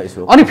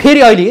 अनि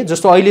फेरि अहिले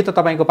जस्तो अहिले त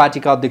तपाईँको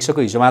पार्टीका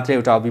अध्यक्षको हिजो मात्रै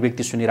एउटा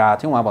अभिव्यक्ति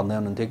सुनिरहेको थियौँ, उहाँ भन्दै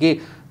हुनुहुन्थ्यो कि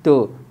त्यो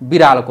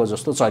बिरालोको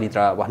जस्तो चरित्र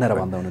भनेर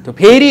भन्दै हुनुहुन्थ्यो।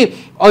 फेरि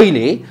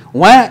अहिले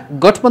उहाँ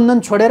गठबन्धन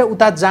छोडेर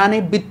उता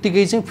जाने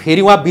बित्तिकै चाहिँ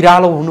फेरि उहाँ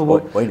बिरालो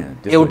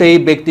हुनुभयो। एउटै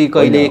व्यक्ति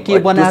कहिले के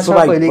बनाएछ,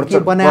 कहिले के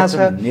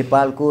बनाएछ।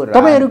 नेपालको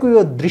तपाईँहरूको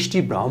यो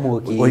दृष्टिभ्रम हो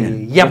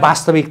कि या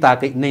वास्तविकता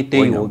नै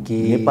त्यही हो कि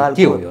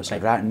के हो यो?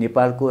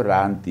 नेपालको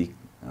राजनीतिक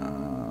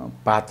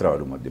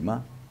पात्रहरूमध्येमा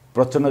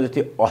प्रचण्ड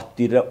जस्तै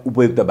अस्थिर र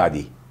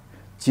उपयुक्तवादी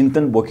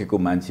चिन्तन बोकेको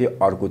मान्छे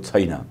अर्को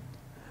छैन।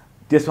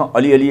 त्यसमा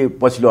अलिअलि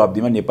पछिल्लो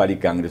अवधिमा नेपाली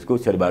काङ्ग्रेसको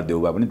शेरबहादुर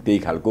देउवा पनि त्यही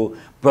खालको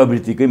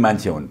प्रवृत्तिकै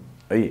मान्छे हुन्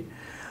है।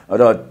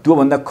 र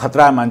त्योभन्दा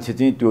खतरा मान्छे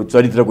चाहिँ त्यो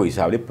चरित्रको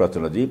हिसाबले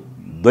प्रचण्डजी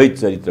द्वैत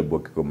चरित्र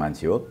बोकेको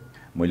मान्छे हो।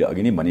 मैले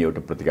अघि नै भने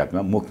एउटा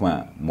प्रतीकात्मक मुखमा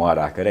मह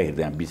राखेर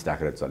हृदयमा विष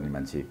राखेर चल्ने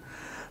मान्छे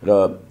र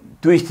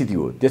त्यो स्थिति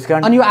हो।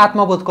 त्यसकारण अनि यो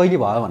आत्मबोध कहिले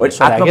भयो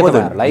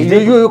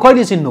भन्ने यो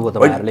कहिले चिन्नुभयो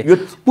तपाईँहरूले?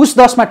 पुस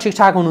 10 मा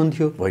ठिकठाक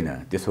हुनुहुन्थ्यो? होइन,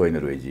 त्यसो होइन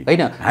रोहितजी,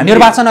 होइन।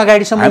 निर्वाचन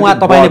अगाडिसम्म उहाँ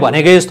तपाईँले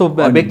भनेकै जस्तो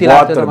व्यक्ति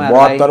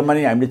 72 मा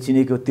नै हामीले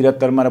चिनेको,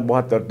 73 मा र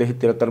 72 देखि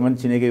 73 मा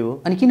चिनेकै हो।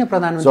 अनि किन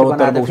प्रधानमन्त्री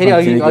बनाउँदा फेरि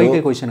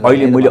अहिलेकै क्वेशन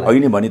अहिले मैले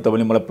अहिले भने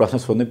तपाईँले मलाई प्रश्न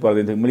सोध्नै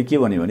पर्दैन थियो। मैले के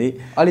भने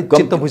अलि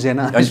चित्त बुझेन।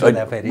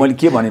 मैले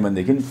के भने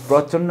भनेदेखि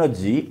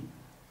प्रचण्डजी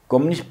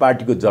कम्युनिस्ट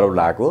पार्टीको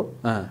जरौलाको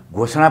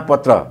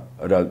घोषणापत्र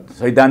र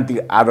सैद्धान्तिक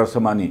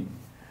आदर्शमा नि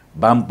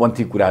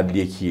वामपन्थी कुरा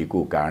लेखिएको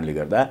कारणले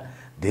गर्दा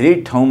धेरै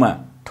ठाउँमा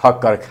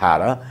ठक्कर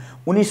खाएर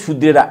उनी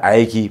सुध्रेर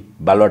आए कि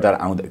बालुवाटार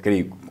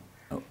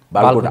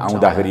बालकोट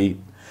आउँदाखेरि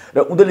र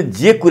उनीहरूले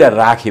जे कुरा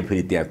राखे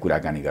फेरि त्यहाँ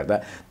कुराकानी गर्दा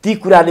ती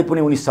कुराले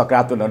पनि उनी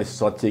सकारात्मक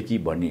सच्चे कि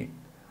भन्ने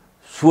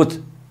सोच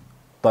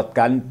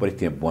तत्कालीन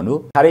परिस्थितिमा बन्यो।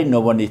 साह्रै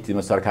नबन्ने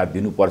स्थितिमा सरकार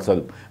दिनुपर्छ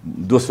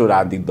दोस्रो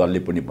राजनीतिक दलले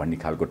पनि भन्ने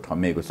खालको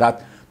ठम्मिएको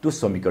साथ त्यो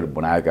समीकरण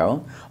बनाएका हुन्।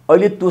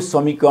 अहिले त्यो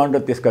समीकरण र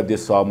त्यसका जे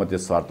सहमति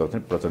शर्तहरू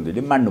चाहिँ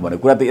प्रचण्डले मान्नु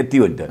भनेको कुरा त यति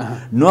हो नि त।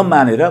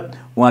 नमानेर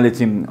उहाँले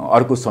चाहिँ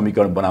अर्को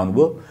समीकरण बनाउनु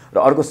भयो र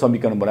अर्को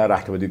समीकरण बनाएर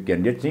राष्ट्रपति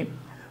क्यान्डिडेट चाहिँ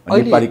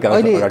नेपाली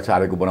काङ्ग्रेस अगाडि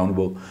सारेको बनाउनु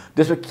भयो।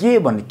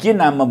 त्यसमा के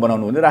नाममा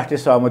बनाउनु भने राष्ट्रिय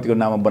सहमतिको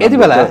नाममा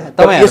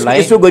बनाउनु।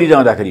 यसो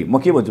गरिरहँदाखेरि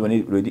म के भन्छु भने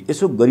रोहित,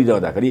 यसो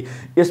गरिरहँदाखेरि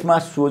यसमा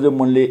सोझो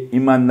मनले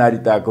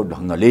इमान्दारिताको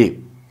ढङ्गले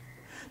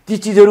ती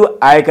चिजहरू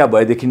आएका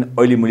भएदेखि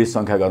अहिले मैले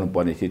शङ्का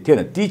गर्नुपर्ने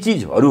थिएन। ती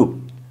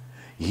चिजहरू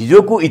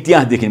हिजोको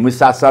इतिहासदेखि मैले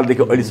 7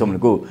 सालदेखि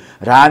अहिलेसम्मको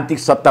राजनीतिक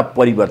सत्ता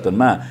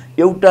परिवर्तनमा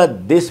एउटा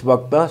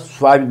देशभक्त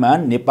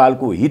स्वाभिमान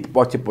नेपालको हित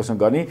पक्ष पोषण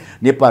गर्ने,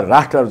 नेपाल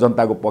राष्ट्र र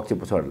जनताको पक्ष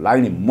पोषण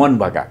लाग्ने मन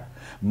भएका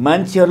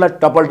मान्छेहरूलाई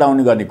टपलडाउन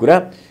गर्ने कुरा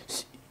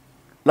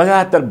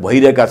लगातार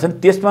भइरहेका छन्।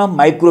 त्यसमा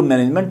माइक्रो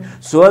म्यानेजमेन्ट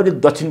स्वाभाविक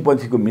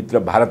दक्षिणपन्थीको मित्र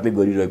भारतले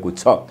गरिरहेको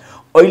छ।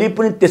 अहिले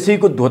पनि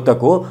त्यसैको द्योतक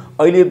हो।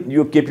 अहिले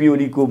यो केपी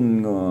ओलीको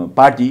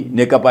पार्टी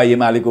नेकपा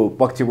एमालेको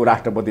पक्षको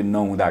राष्ट्रपति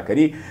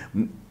नहुँदाखेरि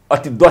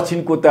अस्ति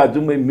दक्षिणको त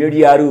जुन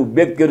मिडियाहरू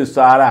व्यक्तिहरू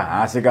सहारा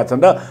हाँसेका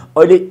छन् र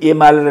अहिले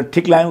एमालेलाई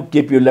ठिक लाग्यौँ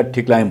केपी ओलीलाई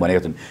ठिक लाग्यौँ भनेका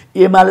छन्।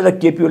 एमाले र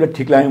केपी ओलीलाई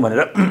ठिक लाग्यौँ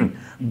भनेर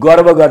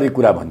गर्व गर्ने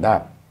कुरा भन्दा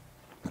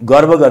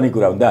गर्व गर्ने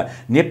कुरा हुँदा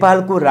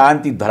नेपालको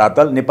राजनीतिक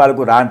धरातल,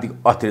 नेपालको राजनीतिक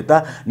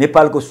अस्थिरता,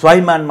 नेपालको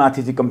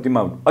स्वाभिमानमाथि चाहिँ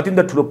कम्तीमा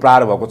अत्यन्त ठुलो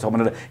प्रहार भएको छ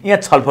भनेर यहाँ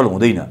छलफल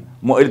हुँदैन।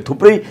 म अहिले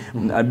थुप्रै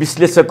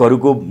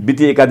विश्लेषकहरूको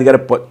वित्तीय एकाधिकार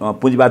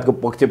पुँजीवादको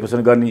पक्ष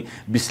पोषण गर्ने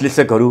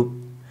विश्लेषकहरू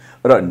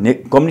र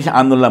कम्युनिस्ट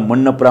आन्दोलनलाई मन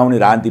नपराउने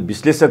राजनीतिक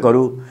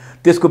विश्लेषकहरू,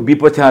 त्यसको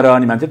विपक्षमा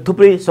रहने मान्छे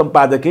थुप्रै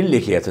सम्पादकीय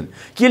लेखेका छन्।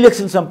 के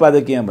लेख्छन्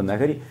सम्पादकीय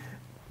भन्दाखेरि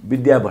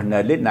विद्या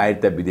भण्डारीले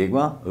नागरिकता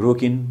विधेयकमा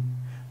रोकिन्,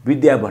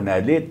 विद्या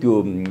भण्डारीले त्यो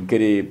के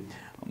अरे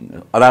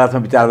अदालतमा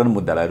विचाराधीन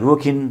मुद्दालाई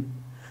रोकिन्।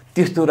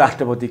 त्यस्तो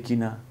राष्ट्रपति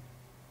किन?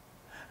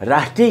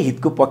 राष्ट्रिय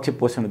हितको पक्ष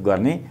पोषण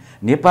गर्ने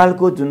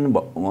नेपालको जुन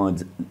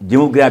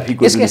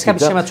डेमोग्राफीको यसका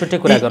विषयमा छुट्टै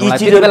कुरा गरौँला।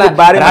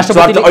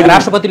 त्यतिबेला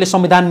राष्ट्रपतिले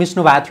संविधान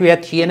मिच्नु भएको थियो या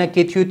थिएन,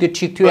 के थियो त्यो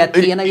ठिक थियो या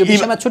थिएन, यो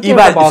विषयमा छुट्टै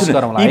बहस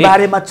गरौँला। यी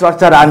बारेमा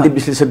चर्चा राजनीतिक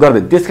विश्लेषक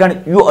गर्दैन।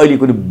 त्यसकारण यो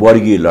अहिलेको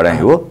वर्गीय लडाईँ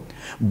हो।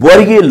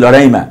 वर्गीय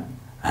लडाईँमा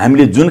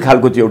हामीले जुन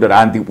खालको चाहिँ एउटा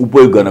राजनीतिक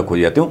उपयोग गर्न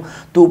खोजेका थियौँ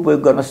त्यो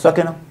उपयोग गर्न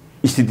सकेनौँ।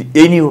 स्थिति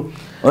यही नै हो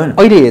होइन।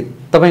 अहिले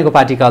तपाईँको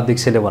पार्टीका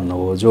अध्यक्षले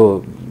भन्नुभयो जो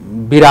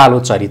बिरालो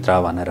चरित्र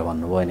भनेर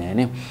भन्नुभयो नि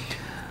होइन।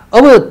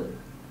 अब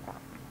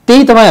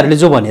त्यही तपाईँहरूले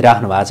जो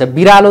भनिराख्नु भएको छ,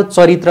 बिरालो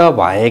चरित्र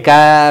भएका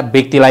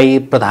व्यक्तिलाई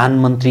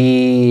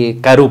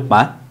प्रधानमन्त्रीका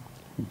रूपमा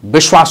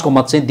विश्वासको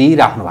मत चाहिँ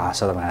दिइराख्नु भएको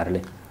छ तपाईँहरूले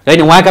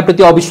होइन। उहाँका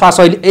प्रति अविश्वास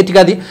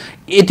अहिले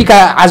यतिका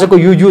आजको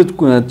यो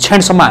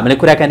क्षणसम्म हामीले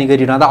कुराकानी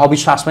गरिरहँदा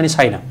अविश्वास पनि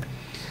छैन।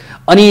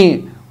 अनि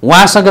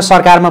उहाँसँग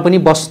सरकारमा पनि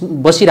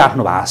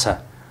बसिराख्नु भएको छ।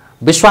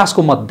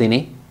 विश्वासको मत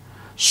दिने,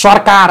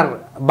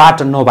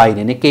 सरकारबाट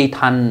नबाहिरिने केही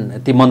थान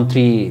ती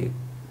मन्त्री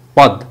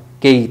पद,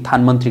 केही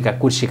थान मन्त्रीका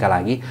कुर्सीका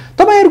लागि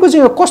तपाईँहरूको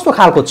चाहिँ कस्तो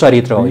खालको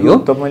चरित्र हो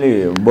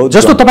यो?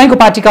 जस्तो तपाईँको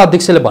पार्टीका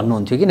अध्यक्षले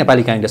भन्नुहुन्थ्यो कि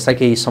नेपाली काङ्ग्रेसलाई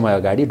केही समय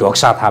अगाडि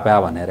ढोक्सा थाप्या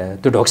भनेर,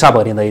 त्यो ढोक्सा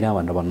भरिँदैन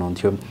भनेर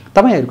भन्नुहुन्थ्यो।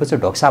 तपाईँहरूको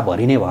चाहिँ ढोक्सा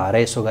भरिने भएर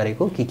यसो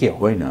गरेको के हो?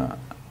 होइन,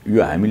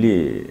 यो हामीले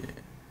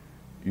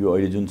यो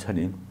अहिले जुन छ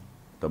नि,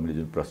 तपाईँले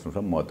जुन प्रश्न छ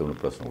महत्त्वपूर्ण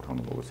प्रश्न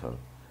उठाउनु भएको छ।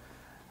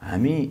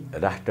 हामी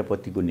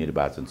राष्ट्रपतिको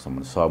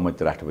निर्वाचनसम्म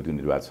सहमत राष्ट्रपतिको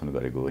निर्वाचन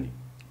गरेको हो नि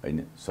होइन,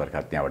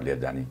 सरकार त्यहाँबाट लिएर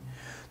जाने।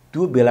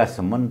 त्यो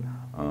बेलासम्म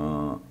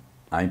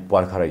हामी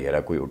पर्खर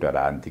हेरेको एउटा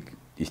राजनीतिक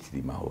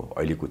स्थितिमा हो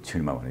अहिलेको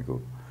क्षणमा भनेको।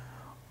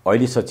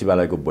 अहिले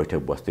सचिवालयको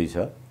बैठक बस्दैछ,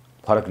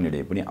 फरक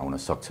निर्णय पनि आउन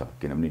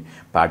सक्छ, किनभने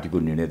पार्टीको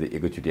निर्णय त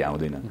एकैचोटि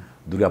आउँदैन।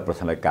 दुर्गा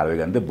प्रसादलाई कारवाही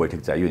गर्ने त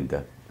बैठक चाहियो नि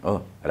त हो।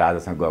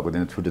 राजासँग गएको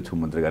दिन छुट्टै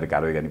मन्त्र गरेर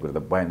कारवाही गर्ने कुरा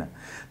त भएन।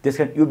 त्यस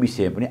कारण यो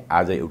विषय पनि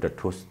आज एउटा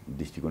ठोस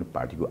दृष्टिकोण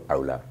पार्टीको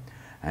आउला।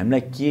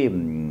 हामीलाई के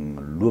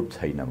लोभ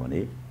छैन भने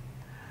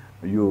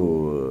यो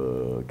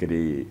के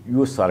अरे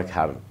यो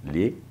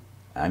सरकारले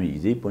हामी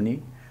हिजै पनि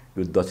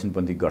यो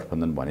दक्षिणपन्थी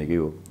गठबन्धन भनेकै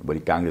हो, भोलि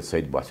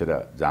काङ्ग्रेससहित बसेर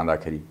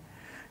जाँदाखेरि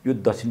यो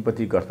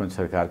दक्षिणपन्थी गठबन्धन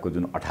सरकारको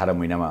जुन 18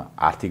 महिनामा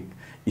आर्थिक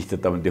स्थिति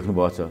तपाईँ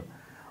देख्नुभएको छ।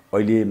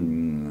 अहिले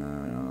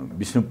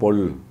विष्णु पौल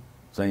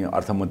चाहिँ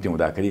अर्थमन्त्री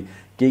हुँदाखेरि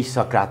केही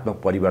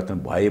सकारात्मक परिवर्तन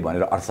भए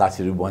भनेर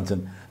अर्थशास्त्रीहरू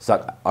भन्छन्,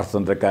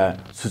 अर्थतन्त्रका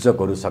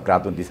सूचकहरू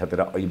सकारात्मक दिशातिर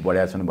अहिले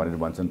बढेका छन् भनेर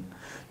भन्छन्।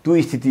 त्यो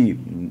स्थिति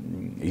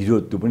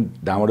हिजो त्यो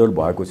पनि डामाडोल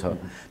भएको छ।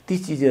 ती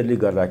चिजहरूले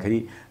गर्दाखेरि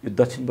यो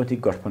दक्षिणपन्थी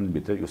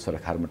गठबन्धनभित्र यो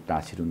सरकारमा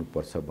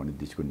टाँसिरहनुपर्छ भन्ने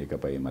दृष्टिकोण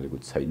नेकपा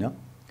एमालेको छैन।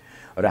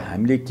 र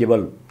हामीले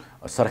केवल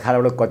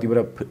सरकारबाट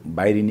कतिबाट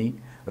बाहिरिने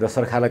र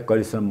सरकारलाई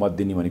कहिलेसम्म मत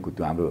दिने भनेको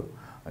त्यो हाम्रो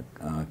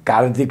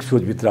राजनीतिक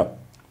सोचभित्र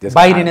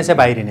बाहिरिने चाहिँ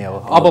बाहिरिने हो।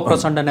 अब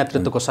प्रचण्ड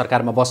नेतृत्वको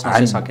सरकारमा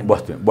बस्न सकेन,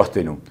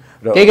 बस्दैनौँ।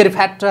 र केही गरी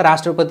फ्याक्ट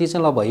राष्ट्रपति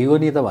चाहिँ ल भइगयो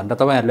नि त भनेर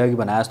तपाईँहरूले अघि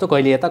भने जस्तो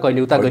कहिले यता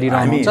कहिले उता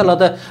गरिरहनुहुन्छ। ल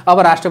त अब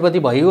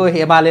राष्ट्रपति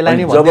भइगयो एमालेलाई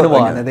नै भनिदिनु भयो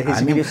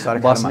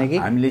भनेदेखि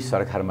हामीले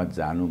सरकारमा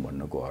जानु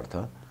भन्नुको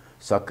अर्थ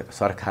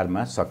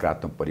सरकारमा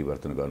सकारात्मक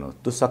परिवर्तन गर्नु।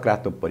 त्यो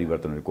सकारात्मक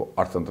परिवर्तनहरूको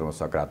अर्थतन्त्रमा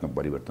सकारात्मक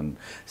परिवर्तन,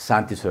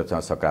 शान्ति सुरक्षामा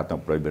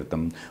सकारात्मक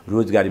परिवर्तन,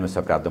 रोजगारीमा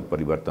सकारात्मक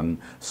परिवर्तन,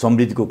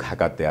 समृद्धिको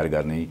खाका तयार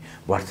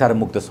गर्ने, भ्रष्टाचार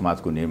मुक्त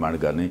समाजको निर्माण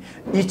गर्ने,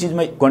 यी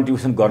चिजमा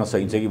कन्ट्रिब्युसन गर्न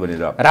सकिन्छ कि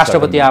भनेर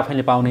राष्ट्रपति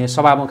आफैले पाउने,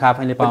 सभामुख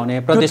आफैले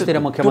पाउने, प्रदेशतिर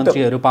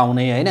मुख्यमन्त्रीहरू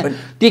पाउने होइन,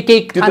 ती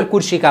केही खान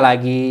कुर्सीका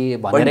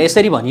लागि भनेर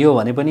यसरी भनियो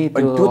भने पनि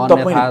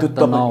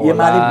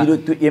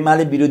त्यो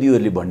एमाले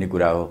विरोधीहरूले भन्ने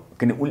कुरा हो।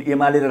 किन उसले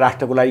एमाले र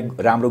राष्ट्रको लागि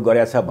राम्रो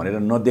गरेछ भनेर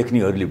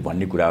नदेख्नेहरूले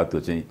भन्ने कुरा हो। त्यो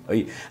चाहिँ है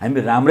हामी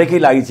राम्रैकै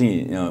लागि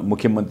चाहिँ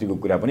मुख्यमन्त्रीको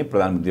कुरा पनि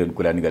प्रधानमन्त्रीको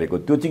कुरा नि गरेको।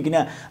 त्यो चाहिँ किन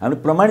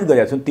हामीले प्रमाणित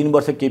गरेका छौँ। 3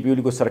 वर्ष केपी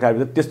ओलीको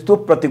सरकारभित्र त्यस्तो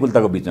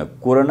प्रतिकूलताको बिचमा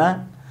कोरोना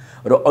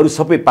र अरू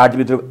सबै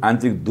पार्टीभित्रको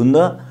आन्तरिक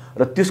द्वन्द्व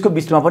र त्यसको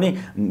बिचमा पनि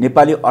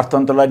नेपाली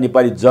अर्थतन्त्रलाई,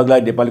 नेपाली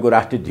जगलाई, नेपालीको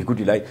राष्ट्रिय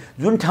ढिकुटीलाई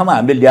जुन ठाउँमा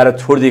हामीले ल्याएर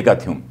छोडिदिएका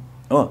थियौँ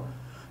हो,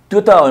 त्यो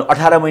त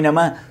 18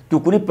 महिनामा त्यो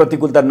कुनै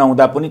प्रतिकूलता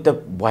नहुँदा पनि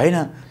त भएन।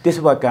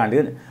 त्यसो भएको कारणले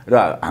र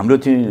हाम्रो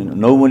चाहिँ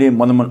 9 मूल्य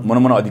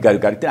मनोमन अधिकारी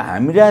कार्यक्रम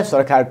हामीलाई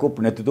सरकारको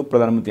नेतृत्व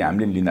प्रधानमन्त्री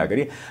हामीले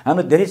लिँदाखेरि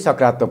हामीले धेरै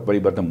सकारात्मक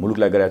परिवर्तन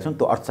मुलुकलाई गरेका छौँ।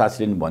 त्यो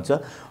अर्थशास्त्रीले नि भन्छ,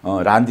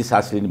 राजनीति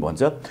शास्त्रीले नि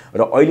भन्छ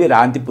र अहिले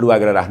राजनीति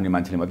पूर्वाग्रह राख्ने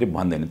मान्छेले मात्रै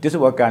भन्दैन। त्यसो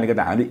भएको कारणले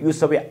गर्दा हामीले यो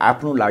सबै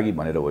आफ्नो लागि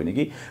भनेर होइन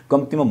कि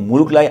कम्तीमा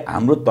मुलुकलाई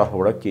हाम्रो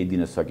तर्फबाट केही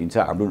दिन सकिन्छ,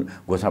 हाम्रो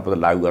घोषणापत्र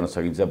लागू गर्न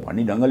सकिन्छ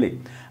भन्ने ढङ्गले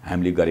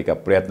हामीले गरेका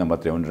प्रयत्न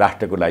मात्रै हुन्,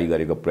 राष्ट्रको लागि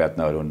गरेको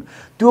प्रयत्नहरू हुन्।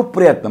 गर्नु। त्यो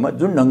प्रयत्नमा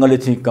जुन ढङ्गले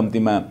चाहिँ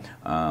कम्तीमा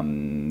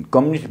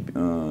कम्युनिस्ट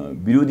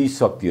विरोधी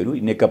शक्तिहरू,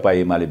 नेकपा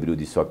एमाले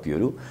विरोधी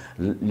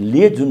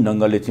शक्तिहरूले जुन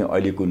ढङ्गले चाहिँ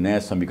अहिलेको नयाँ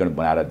समीकरण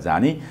बनाएर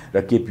जाने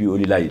र केपी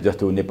ओलीलाई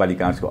जस्तो नेपाली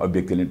काङ्ग्रेसको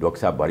अभ्यक्तिले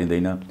ढोक्सा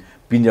भरिँदैन,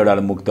 पिञ्जडाबाट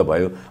मुक्त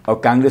भयो, अब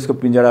काङ्ग्रेसको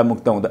पिञ्जडा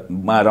मुक्त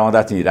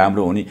रहँदा चाहिँ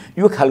राम्रो हुने,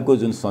 यो खालको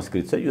जुन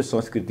संस्कृति छ, यो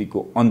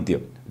संस्कृतिको अन्त्य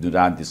जुन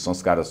राजनीतिक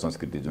संस्कार र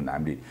संस्कृति जुन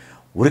हामीले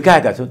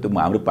हुर्काएका छौँ, त्यो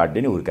हाम्रो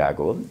पार्टीले नै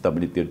हुर्काएको हो।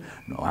 तपाईँले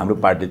त्यो हाम्रो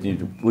पार्टी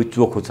चाहिँ उही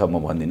चोखो छ म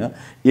भन्दिनँ,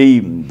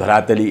 यही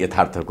धरातली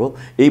यथार्थको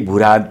यही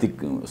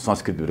भूराजनीतिक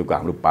संस्कृतिहरूको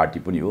हाम्रो पार्टी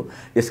पनि हो।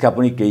 यसका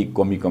पनि केही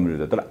कमी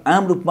हुन्छ, तर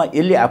आम रूपमा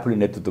यसले आफूले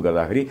नेतृत्व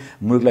गर्दाखेरि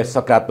मुलुकलाई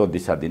सकारात्मक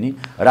दिशा दिने।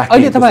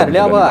 अहिले तपाईँहरूले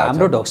अब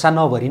हाम्रो ढोक्सा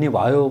नभरिने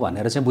भयो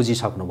भनेर चाहिँ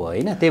बुझिसक्नुभयो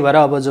होइन? त्यही भएर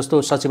अब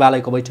जस्तो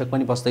सचिवालयको बैठक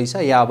पनि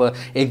बस्दैछ, या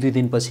अब 1-2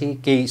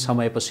 दिनपछि केही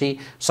समयपछि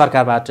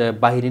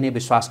सरकारबाट बाहिरिने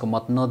विश्वासको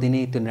मत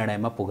नदिने त्यो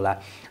निर्णयमा पुग्ला।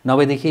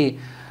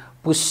 नभएदेखि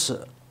पुस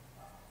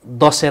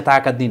 10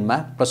 यताका दिनमा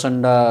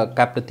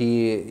प्रचण्डका प्रति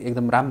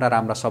एकदम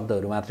राम्रा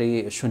शब्दहरू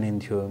मात्रै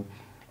सुनिन्थ्यो।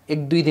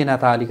 1-2 दिन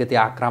त अलिकति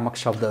आक्रामक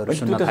शब्दहरू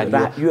सुन्न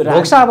थालियो।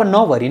 ढोक्सा अब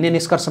नभरिने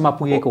निष्कर्षमा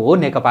पुगेको हो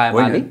नेकपा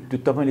एमाले? त्यो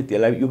तपाईँले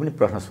त्यसलाई यो पनि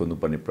प्रश्न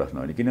सोध्नुपर्ने प्रश्न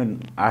हो नि, किन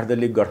 8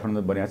 दलले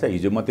गठबन्धन बनाएको छ।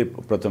 हिजो मात्रै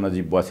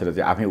प्रचण्डजी बसेर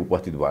चाहिँ आफै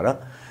उपस्थित भएर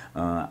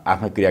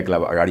आफ्नो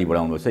क्रियाकलाप अगाडि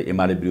बढाउनुपर्छ।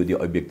 एमाले विरोधी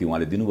अभिव्यक्ति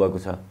उहाँले दिनुभएको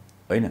छ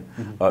होइन?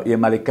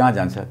 एमाले कहाँ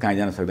जान्छ, कहाँ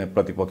जान सक्दैन,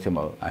 प्रतिपक्षमा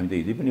हो। हामी त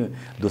हिजै पनि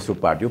दोस्रो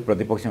पार्टी हो,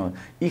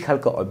 प्रतिपक्षमा। यी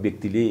खालको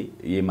अभिव्यक्तिले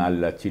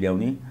एमालेलाई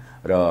चिड्याउने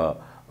र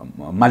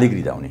मालिक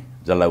रिजाउने,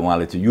 जसलाई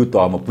उहाँले चाहिँ यो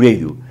तहमा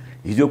पुर्याइदियो।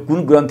 हिजो कुन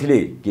ग्रन्थीले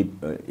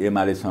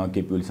एमालेसँग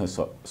केपी ओलीसँग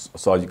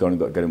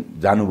सहजीकरण गरेर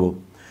जानुभयो,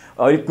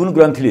 अहिले कुन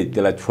ग्रन्थीले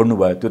त्यसलाई छोड्नु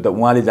भयो, त्यो त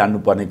उहाँले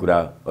जान्नुपर्ने कुरा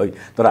है।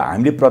 तर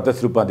हामीले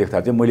प्रत्यक्ष रूपमा देख्दा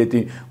चाहिँ मैले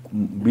चाहिँ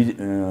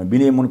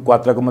विनयमन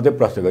क्वात्राको मात्रै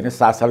प्रश्न गरेँ।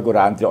 7 सालको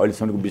राजनीति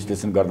अहिलेसम्मको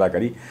विश्लेषण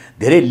गर्दाखेरि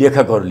धेरै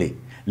लेखकहरूले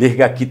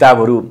लेखेका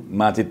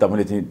किताबहरूमा चाहिँ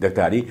तपाईँले चाहिँ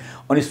देख्दाखेरि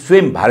अनि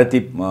स्वयं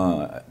भारतीय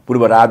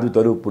पूर्व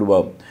राजदूतहरू, पूर्व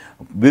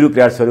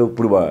ब्युरोक्राट्सहरू,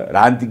 पूर्व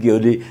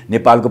राजनीतिज्ञहरूले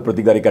नेपालको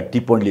प्रति गरेका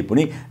टिप्पणीले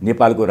पनि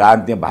नेपालको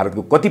राजनीतिमा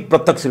भारतको कति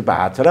प्रत्यक्ष रूपमा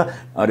हात छ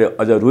र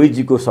अझ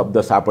रोहितजीको शब्द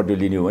सापट्टि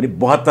लिने हो भने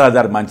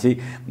 72,000 मान्छे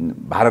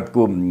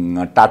भारतको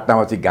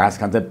टाट्टामा चाहिँ घाँस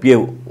खान्छन्, पे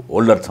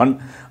होल्डर छन्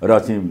र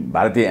चाहिँ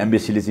भारतीय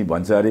एम्बेसीले चाहिँ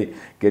भन्छ अरे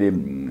के अरे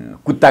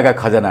कुत्ताका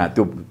खजना,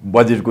 त्यो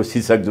बजेटको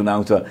शीर्षक जुन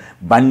आउँछ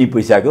बान्नी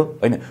पैसाको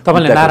होइन।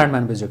 तपाईँले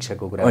नारायण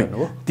जोक्सेको कुरा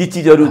गर्नुभयो, ती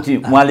चिजहरू चाहिँ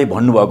उहाँले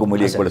भन्नुभएको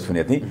मैले एकपल्ट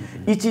सुनेको थिएँ।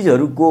 यी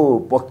चिजहरूको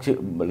पक्ष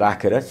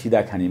राखेर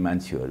सिधा खाने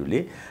मान्छेहरूले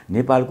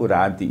नेपालको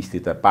राजनीतिक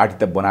स्थिति, पार्टी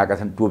त बनाएका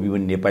छन्, टोपी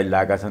पनि नेपाली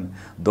लगाएका छन्,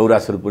 दौरा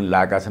स्वरूप पनि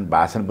लगाएका छन्,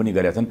 भाषण पनि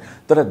गरेका छन्,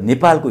 तर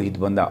नेपालको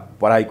हितभन्दा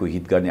पराईको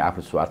हित गर्ने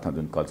आफ्नो स्वार्थमा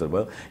जुन कल्चर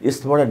भयो,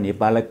 यसबाट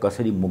नेपाललाई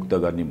कसरी मुक्त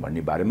गर्ने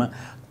भन्ने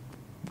बारेमा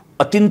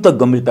अत्यन्त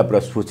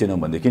गम्भीरतापूर्वक सोचेनौँ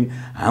भनेदेखि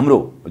हाम्रो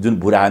जुन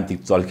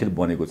भूराजनीतिक चलखेल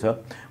बनेको छ,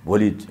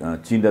 भोलि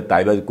चीन र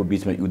ताइवानको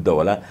बिचमा युद्ध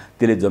होला,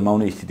 त्यसले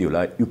जन्माउने स्थिति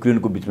होला,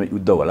 युक्रेनको बिचमा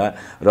युद्ध होला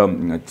र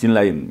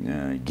चीनलाई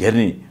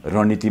घेर्ने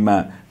रणनीतिमा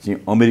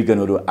चाहिँ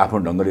अमेरिकनहरू आफ्नो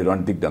ढङ्गले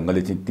रणनीतिक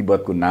ढङ्गले चाहिँ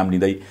तिब्बतको नाम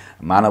लिँदै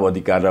मानव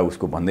अधिकार र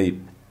उसको भन्दै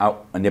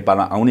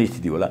नेपालमा आउने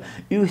स्थिति होला।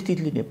 यो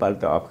स्थितिले नेपाल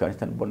त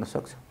अफगानिस्तान बन्न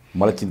सक्छ,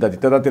 मलाई चिन्ता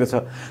त्यतातिर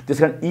छ।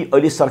 त्यसकारण यी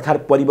अहिले सरकार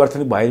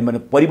परिवर्तन भयो भने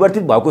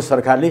परिवर्तित भएको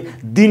सरकारले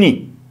दिने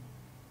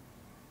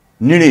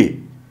निर्णय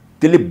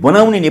त्यसले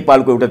बनाउने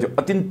नेपालको एउटा चाहिँ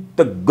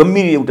अत्यन्त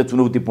गम्भीर एउटा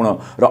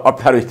चुनौतीपूर्ण र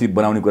अप्ठ्यारो स्थिति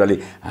बनाउने कुराले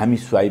हामी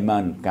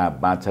स्वाभिमान कहाँ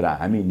बाँच्छ र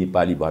हामी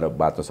नेपाली भएर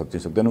बाँच्न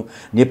सक्दैनौँ,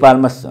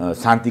 नेपालमा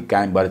शान्ति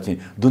कायम भएर चाहिँ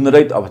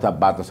द्वन्द्वरहित अवस्था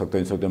बाँच्न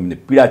सक्दैनौँ भन्ने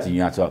पीडा चाहिँ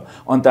यहाँ छ।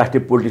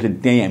 अन्तर्राष्ट्रिय पोलिटिक्सले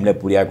त्यहीँ हामीलाई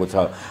पुर्याएको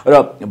छ र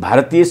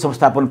भारतीय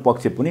संस्थापन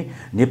पक्ष पनि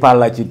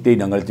नेपाललाई चाहिँ त्यही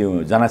ढङ्गले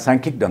त्यो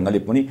जनसाङ्ख्यिक ढङ्गले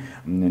पनि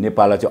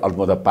नेपाललाई चाहिँ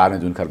अल्पमता पार्ने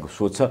जुन खालको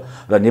सोच छ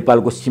र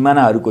नेपालको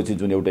सिमानाहरूको चाहिँ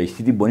जुन एउटा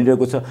स्थिति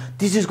बनिरहेको छ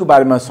ती चिजको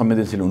बारेमा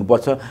संवेदनशील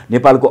हुनुपर्छ।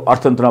 नेपालको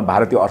अर्थतन्त्रमा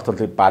भारतीय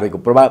अर्थतन्त्रले पारेको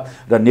प्रभाव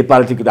र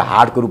नेपाल चाहिँ एउटा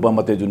हाटको रूपमा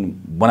मात्रै जुन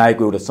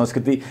बनाएको एउटा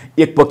संस्कृति,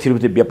 एकपक्षी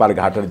रूपमा चाहिँ व्यापार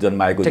घाटले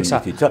जन्माएको जुन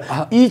स्थिति छ,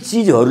 यी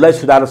चिजहरूलाई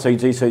सुधार सही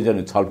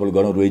छलफल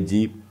गरौँ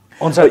रोहितजी।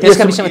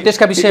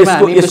 त्यसका विषयमा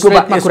हामी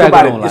विस्तृतमा कुरा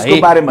गरौँला।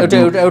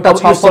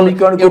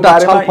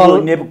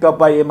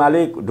 नेकपा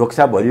एमाले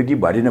ढोक्सा भरियो कि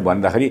भरिन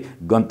भन्दाखेरि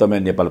गन्तव्य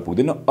नेपाल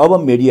पुग्दैन। अब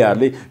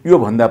मिडियाहरूले यो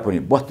भन्दा पनि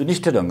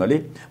वस्तुनिष्ठ ढङ्गले,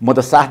 म त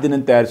साथ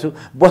दिन तयार छु,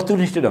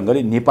 वस्तुनिष्ठ ढङ्गले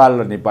नेपाल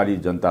र नेपाली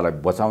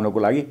जनतालाई बचाउनको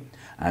लागि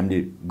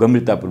हामीले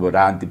गम्भीरतापूर्वक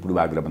राजनीतिक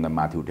पूर्वाग्रहभन्दा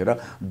माथि उठेर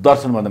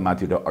दर्शनभन्दा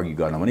माथि उठेर अघि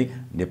गर्न भने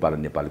नेपाल र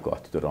नेपालको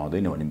अस्तित्व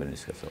रहँदैन भन्ने मेरो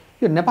निष्कर्ष हो।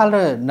 यो नेपाल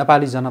र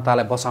नेपाली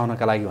जनतालाई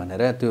बचाउनका लागि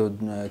भनेर त्यो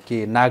के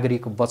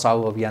नागरिक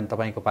बचाउ अभियान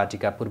तपाईँको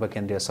पार्टीका पूर्व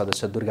केन्द्रीय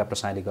सदस्य दुर्गा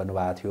प्रसादले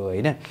गर्नुभएको थियो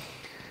होइन?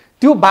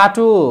 त्यो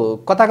बाटो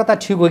कता कता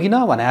ठिक हो कि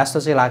न भने जस्तो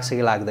चाहिँ लाग्छ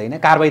कि लाग्दैन?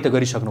 कारबाही त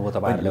गरिसक्नुभयो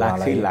तपाईँहरूले?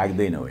 लाग्छ कि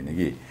लाग्दैन होइन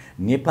कि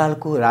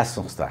नेपालको राज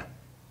संस्था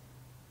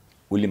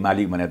उसले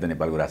मालिक भनेर त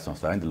नेपालको राज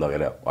संस्था नि त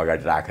लगेर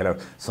अगाडि राखेर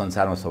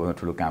संसारमा सबैभन्दा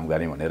ठुलो काम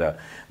गर्ने भनेर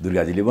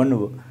दुर्गाजीले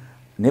भन्नुभयो।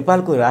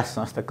 नेपालको राज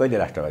संस्था कहिले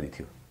राष्ट्रवादी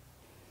थियो?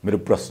 मेरो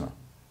प्रश्न।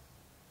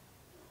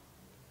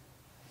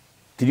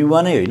 त्रिभुवा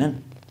नै होइनन्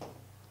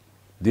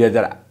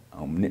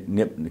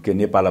 2000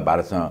 नेपाल र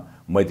भारतसँग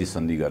मैत्री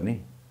सन्धि गर्ने?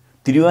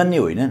 त्रिभुवन नै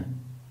होइनन्?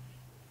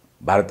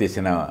 भारतीय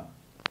सेना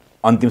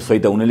अन्तिम सही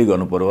त उनीहरूले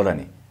गर्नु पर्यो होला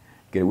नि।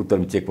 के अरे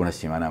उत्तरमा चेकपोस्ट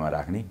सिमानामा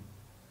राख्ने,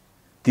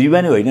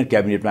 त्रिभुवन होइन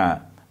क्याबिनेटमा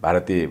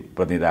भारतीय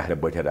प्रतिनिधि राखेर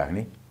बैठेर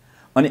राख्ने,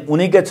 अनि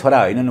उनैका छोरा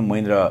होइनन्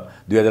महेन्द्र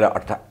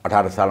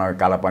 2018 सालमा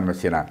कालापानीमा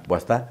सेना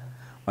बस्दा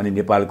अनि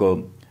नेपालको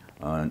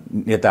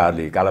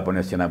नेताहरूले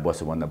कालापानीमा सेना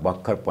बस्यो भन्दा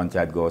भर्खर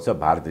पञ्चायत गएको छ,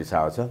 भारतीय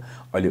शाह छ,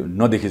 अहिले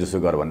नदेखि जसो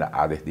गर भनेर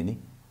आदेश दिने।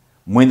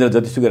 महेन्द्र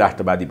जतिसुकै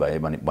राष्ट्रवादी भए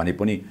भने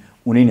पनि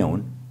उनी नै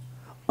हुन्।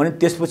 अनि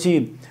त्यसपछि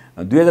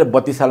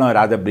 2032 सालमा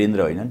राजा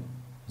वीरेन्द्र होइनन्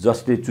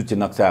जसले चुच्चे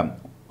नक्सा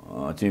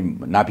चाहिँ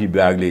नापी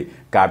विभागले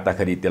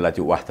काट्दाखेरि त्यसलाई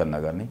चाहिँ वास्ता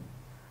नगर्ने।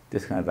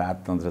 त्यसकारण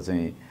राजतन्त्र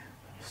चाहिँ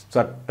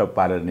चट्ट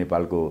पारेर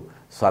नेपालको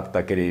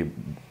सत्ता के अरे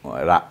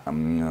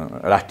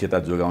राष्ट्रियता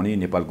जोगाउने,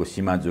 नेपालको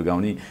सीमा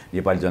जोगाउने,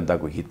 नेपाली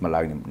जनताको हितमा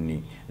लाग्ने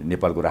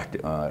नेपालको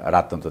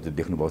राजतन्त्र चाहिँ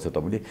देख्नुभएको छ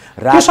तपाईँले।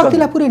 त्यो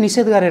शक्तिलाई पुरै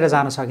निषेध गरेर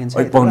जान सकिन्छ।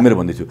 मेरो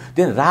भन्दैछु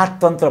त्यही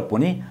राजतन्त्र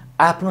पनि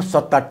आफ्नो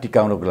सत्ता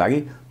टिकाउनको लागि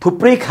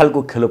थुप्रै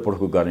खालको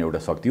खेलोपडको गर्ने एउटा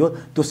शक्ति हो।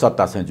 त्यो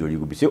सत्तासँग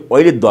जोडिएको विषय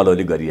अहिले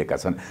दलहरूले गरिएका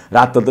छन्।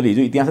 राजतन्त्रले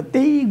हिजो इतिहास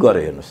त्यही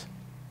गरे हेर्नुहोस्।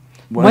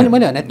 मैले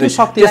भने त्यो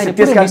शक्तिलाई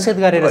निषेध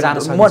गरेर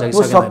जान सकिन्छ।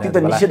 त्यो शक्ति त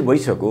निषेध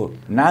भइसक्यो,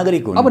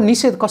 नागरिक हो। अब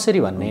निषेध कसरी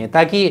भन्ने,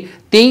 ताकि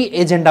त्यही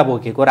एजेन्डा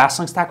बोकेको, राज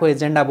संस्थाको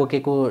एजेन्डा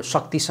बोकेको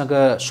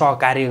शक्तिसँग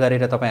सहकार्य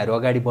गरेर तपाईँहरू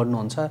अगाडि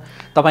बढ्नुहुन्छ।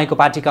 तपाईँको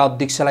पार्टीका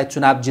अध्यक्षलाई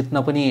चुनाव जित्न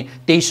पनि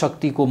त्यही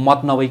शक्तिको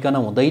मत नभइकन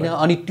हुँदैन,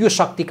 अनि त्यो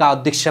शक्तिका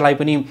अध्यक्षलाई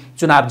पनि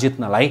चुनाव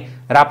जित्नलाई,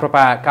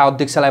 राप्रपाका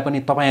अध्यक्षलाई पनि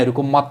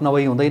तपाईँहरूको मत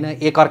नभई हुँदैन,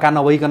 एकअर्का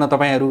नभइकन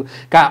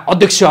तपाईँहरूका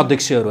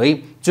अध्यक्षहरू है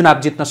चुनाव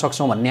जित्न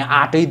सक्छौँ भन्ने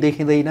आँटै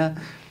देखिँदैन।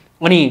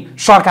 अनि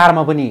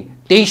सरकारमा पनि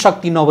त्यही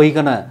शक्ति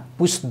नभइकन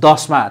पुस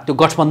 10 मा त्यो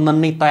गठबन्धन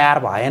नै तयार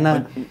भएन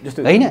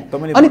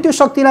हैन। अनि त्यो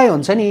शक्तिलाई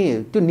हुन्छ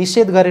नि त्यो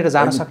निषेध गरेर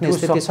जान सक्ने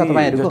स्थिति छ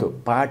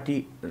तपाईहरुको।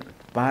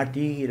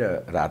 पार्टी र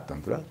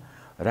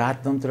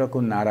राजतन्त्रको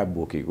नारा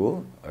बोकेको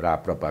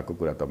राप्रपाको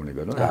कुरा तपाईले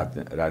गर्नु,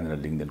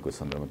 राजेन्द्र लिङ्गदेनको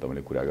सन्दर्भमा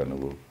तपाईले कुरा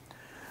गर्नुभयो।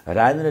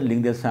 राजेन्द्र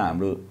लिङ्गदेनसँग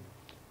हाम्रो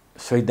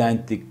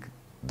सैद्धान्तिक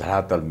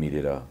धरातल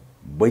मिलेर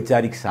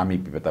वैचारिक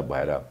सामिप्यता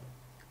भएर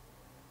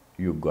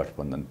यो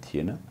गठबन्धन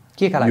थिएन।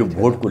 यो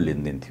भोटको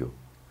लेनदेन थियो,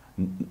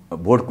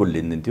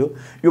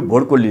 यो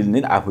भोटको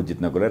लेनदेन आफू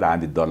जित्नको लागि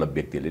राजनीतिक दल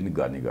व्यक्तिले नि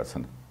गर्ने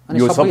गर्छन्।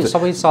 यो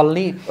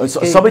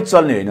सबै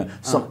चल्ने होइन,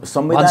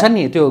 भन्छ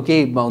नि त्यो के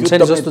भन्छ नि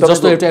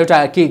जस्तो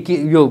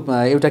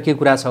एउटा के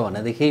कुरा छ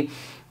भनेदेखि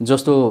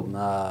जस्तो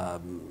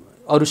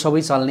अरु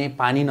सबै चल्ने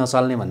पानी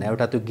नचल्ने भन्ने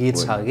एउटा त्यो गीत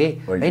छ के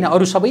हैन।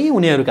 अरु सबै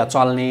उनीहरुका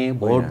चल्ने,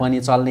 भोट पनि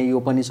चल्ने, यो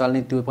पनि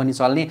चल्ने, त्यो पनि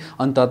चल्ने,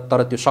 अनि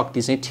तर त्यो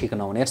शक्ति चाहिँ ठिक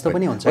नहुने, यस्तो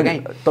पनि हुन्छ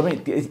के।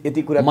 तपाई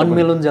यति कुरा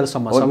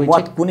मनमेलुन्जेलसम्म सबै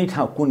मत कुनै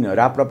ठाउँ कुन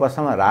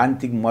राप्रपासँग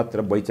राजनीतिक मत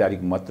र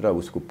वैचारिक मत र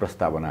उसको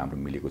प्रस्तावना हाम्रो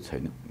मिलेको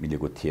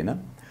थिएन।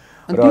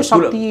 त्यो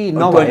शक्ति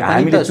नभए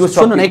पनि त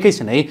सुन्नु न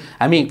एकैछिन है,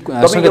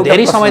 हामीसँग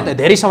धेरै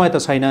समय त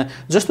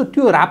छैन। जस्तो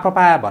त्यो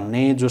राप्रपा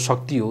भन्ने जो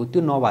शक्ति हो त्यो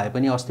नभए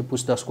पनि अस्ति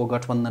पुस 10 को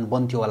गठबन्धन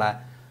बन्थ्यो होला।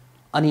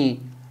 अनि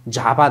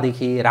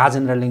झापादेखि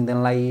राजेन्द्र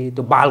लिङ्गदेनलाई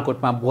त्यो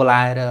बालकोटमा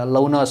बोलाएर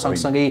लौन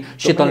सँगसँगै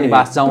शीतल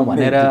निवास जाउँ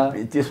भनेर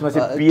त्यसमा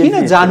चाहिँ किन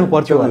जानु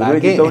पर्थ्यो होला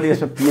के। तपाईले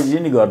यसमा पीएचडी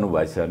नि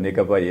गर्नुभएछ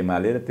नेकपा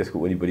एमाले र त्यसको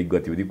वरिपरि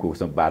गतिविधि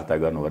कोसँग वार्ता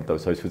गर्नुभयो,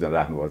 तपाईँ सबै सूचना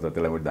राख्नुपर्छ,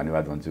 त्यसलाई म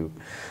धन्यवाद भन्छु।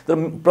 तर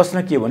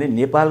प्रश्न के भने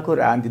नेपालको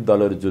राजनीतिक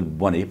दलहरू जुन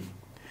बने,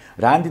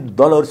 राजनीतिक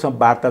दलहरूसँग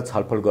वार्ता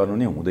छलफल गर्नु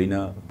नै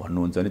हुँदैन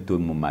भन्नुहुन्छ भने त्यो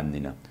म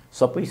मान्दिनँ।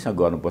 सबैसँग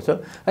गर्नुपर्छ।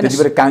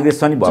 त्यतिबेला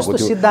काङ्ग्रेससँग नि भएको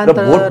थियो।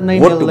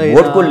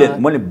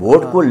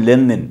 भोटको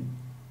लेनदेन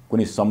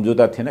कुनै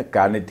सम्झौता थिएन,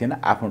 कार्य थिएन,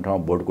 आफ्नो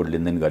ठाउँमा भोटको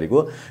लेनदेन गरेको।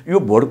 यो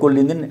भोटको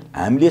लेनदेन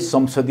हामीले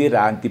संसदीय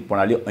राजनीतिक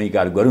प्रणाली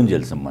अंगीकार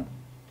गरुन्जेलसम्म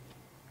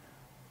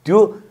त्यो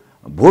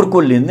भोटको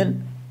लेनदेन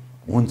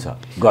हुन्छ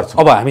गर्छ।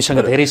 अब हामीसँग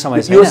धेरै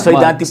समय छैन, यो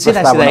सैद्धान्तिक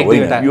प्रस्तावना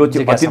होइन, यो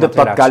चाहिँ अत्यन्त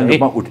तत्कालीन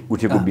रूपमा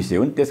उठेको विषय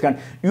हो। त्यसकारण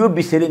यो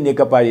विषयले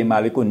नेकपा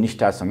एमालेको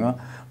निष्ठासँग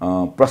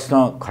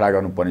प्रश्न खडा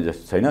गर्नुपर्ने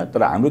जस्तो छैन।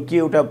 तर हाम्रो के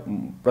एउटा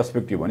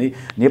पर्सपेक्टिभ भने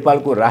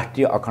नेपालको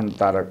राष्ट्रिय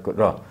अखण्डता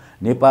र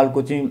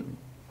नेपालको चाहिँ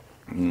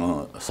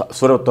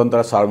स्वतन्त्र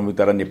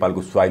सार्वभौमिकता र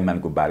नेपालको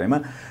स्वाभिमानको बारेमा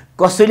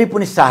कसैले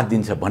पनि साथ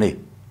दिन्छ भने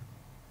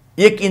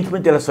 1 इन्च पनि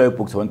त्यसलाई सहयोग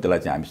पुग्छ भने त्यसलाई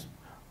चाहिँ हामी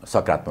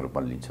सकारात्मक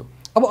रूपमा लिन्छौँ।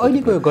 अब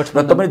अहिलेको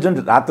गठबन्धन तपाईले जुन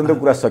राजतन्त्र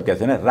कुरा सकिएको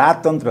छैन,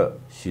 राजतन्त्र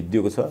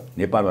सिद्धिएको छ,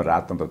 नेपालमा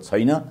राजतन्त्र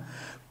छैन।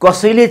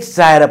 कसैले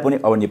चाहेर पनि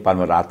अब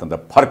नेपालमा राजतन्त्र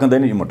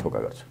फर्कँदैन, यो म ठोका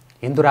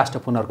गर्छु। हिन्दू राष्ट्र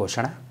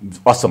पुनर्घोषणा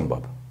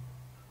असम्भव।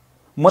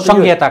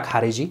 संहिता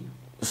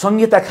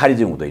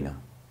खारिज हुँदैन।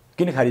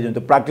 किन खारिज हुन्छ?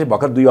 प्राक्टिस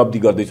भर्खर 2 अवधि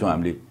गर्दैछौँ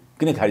हामीले,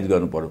 किन खारिज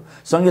गर्नु पर्यो?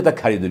 संहिता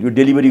खारिज यो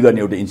डेलिभरी गर्ने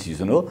एउटा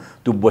इन्स्टिट्युसन हो,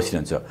 त्यो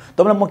बसिरहन्छ।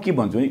 तपाईँलाई म के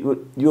भन्छु भने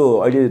यो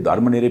अहिले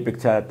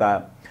धर्मनिरपेक्षता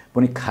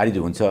पनि खारिज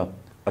हुन्छ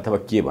अथवा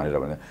के भनेर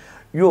भन्दा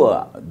यो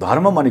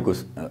धर्म भनेको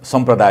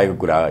सम्प्रदायको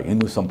कुरा हो।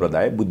 हिन्दू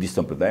सम्प्रदाय, बुद्धिस्ट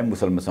सम्प्रदाय,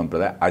 मुसलमान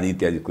सम्प्रदाय आदि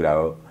इत्यादि कुरा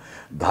हो।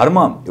 धर्म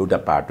एउटा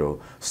पार्ट हो।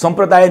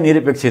 सम्प्रदाय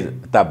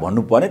निरपेक्षता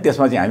भन्नुपर्ने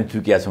त्यसमा चाहिँ हामी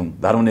चुकिया छौँ।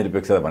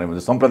 धर्मनिरपेक्षता भनेको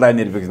सम्प्रदाय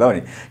निरपेक्षता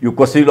भने यो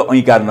कसैले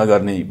अंगीकार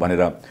नगर्ने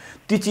भनेर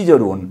ती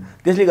चिजहरू हुन्।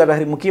 त्यसले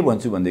गर्दाखेरि म के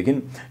भन्छु भनेदेखि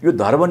यो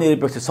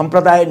धर्मनिरपेक्ष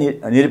सम्प्रदाय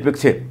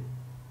निरपेक्ष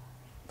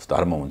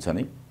धर्म हुन्छ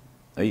नि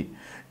है,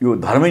 यो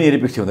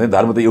धर्मनिरपेक्ष हुँदैन,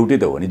 धर्म त एउटै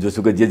त हो नि,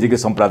 जोसुकै जेकै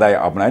सम्प्रदाय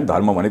अपनायो नि।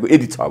 धर्म भनेको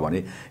यदि छ भने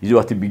हिजो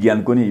अस्ति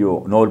विज्ञानको नि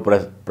यो नोबेल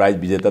प्राइज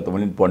विजेता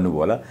तपाईँले पनि पढ्नुभयो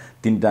होला,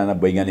 3जना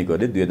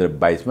वैज्ञानिकहरूले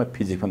 2022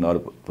 फिजिक्समा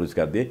नोबेल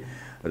पुरस्कार दिए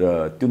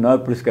र त्यो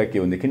नोबेल पुरस्कार के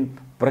भनेदेखि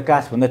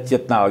प्रकाशभन्दा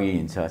चेतना अघि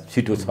हिँड्छ,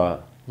 छिटो छ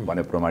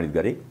भनेर प्रमाणित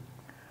गरे।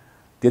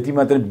 त्यति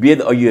मात्र वेद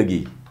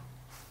अघि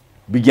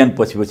विज्ञान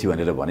पछि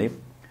भनेर भने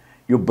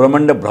यो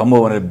ब्रह्माण्ड भ्रम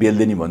हो भनेर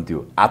बेलले नि भन्थ्यो,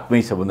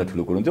 आत्मै सबभन्दा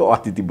ठुलो कुरो हुन्छ।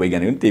 अस्ति ती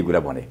वैज्ञानिक पनि त्यही कुरा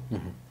भने।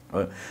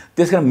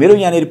 त्यसकारण मेरो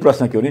यहाँनिर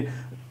प्रश्न के हो भने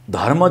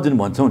धर्म जुन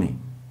भन्छौँ नि,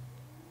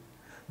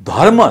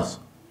 धर्म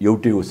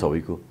एउटै हो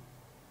सबैको,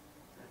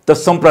 त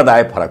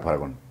सम्प्रदाय फरक फरक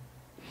हुन्।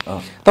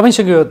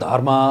 तपाईसँग यो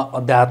धर्म,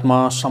 अध्यात्म,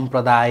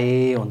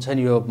 सम्प्रदाय हुन्छ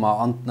नि, यो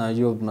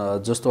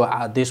जस्तो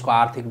देशको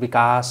आर्थिक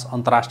विकास,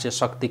 अन्तर्राष्ट्रिय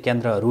शक्ति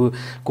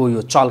केन्द्रहरूको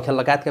यो चलखेल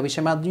लगायतका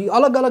विषयमा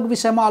अलग अलग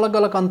विषयमा अलग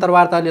अलग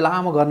अन्तर्वार्ता अलि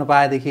लामो गर्न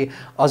पाएदेखि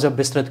अझ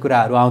विस्तृत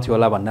कुराहरू आउँथ्यो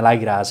होला भन्ने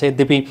लागिरहेको छ।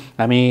 यद्यपि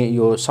हामी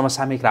यो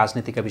समसामयिक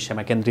राजनीतिका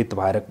विषयमा केन्द्रित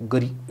भएर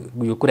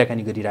यो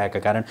कुराकानी गरिरहेका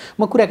कारण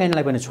म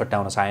कुराकानीलाई पनि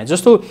छुट्याउन चाहेँ।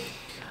 जस्तो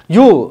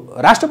यो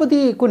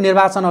राष्ट्रपतिको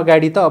निर्वाचन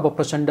अगाडि त अब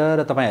प्रचण्ड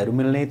र तपाईँहरू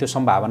मिल्ने त्यो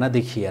सम्भावना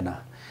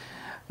देखिएन।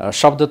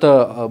 शब्द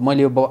त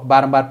मैले यो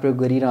बारम्बार प्रयोग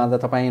गरिरहँदा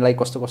तपाईँलाई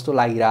कस्तो कस्तो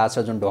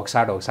लागिरहेछ, जुन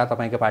ढोक्सा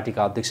तपाईँको पार्टीका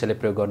अध्यक्षले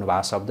प्रयोग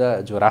गर्नुभएको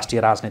शब्द जो राष्ट्रिय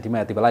राजनीतिमा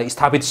यति बेला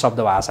स्थापित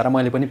शब्द भएको छ र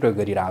मैले पनि प्रयोग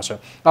गरिरहेको छु।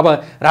 अब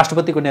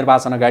राष्ट्रपतिको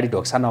निर्वाचन अगाडि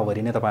ढोक्सा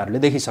नभरिने तपाईँहरूले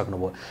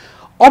देखिसक्नुभयो।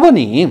 अब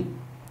नि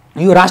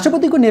यो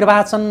राष्ट्रपतिको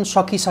निर्वाचन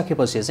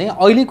सकिसकेपछि चाहिँ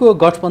अहिलेको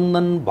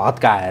गठबन्धन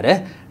भत्काएर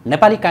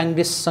नेपाली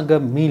काङ्ग्रेससँग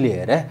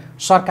मिलेर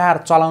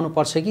सरकार चलाउनु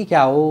पर्छ कि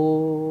क्या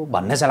हो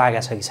भन्ने चाहिँ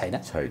लागेको छ कि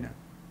छैन?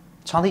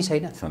 छँदै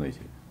छैन।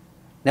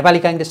 नेपाली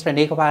काङ्ग्रेस र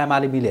नेकपा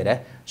एमाले मिलेर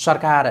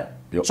सरकार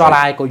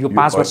चलाएको यो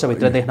 5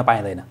 वर्षभित्र देख्न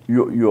पाइँदैन।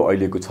 यो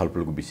अहिलेको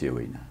छलफलको विषय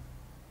होइन।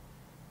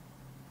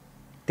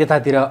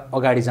 त्यतातिर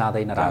अगाडि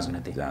जाँदैन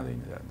राजनीति।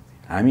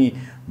 हामी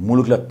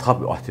मुलुकलाई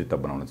थप अस्थिरता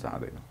बनाउन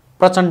चाहदैनौँ।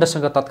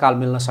 प्रचण्डसँग तत्काल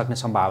मिल्न सक्ने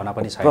सम्भावना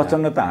पनि छैन।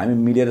 प्रचण्ड त हामी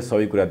मिलेर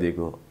सबै कुरा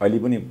दिएको, अहिले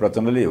पनि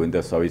प्रचण्डले हो नि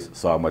त सबै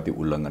सहमति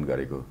उल्लङ्घन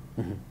गरेको।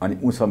 अनि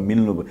उसँग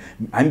मिल्नु,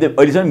 हामी त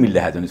अहिलेसम्म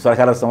मिलिरहेको छौँ,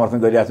 सरकारलाई समर्थन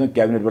गरिरहेको छौँ,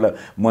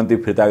 क्याबिनेटबाट मन्त्री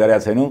फिर्ता गरेका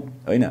छैनौँ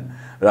होइन।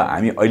 र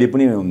हामी अहिले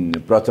पनि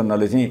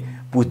प्रचण्डले चाहिँ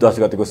पुस 10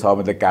 गतेको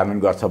सहमतिलाई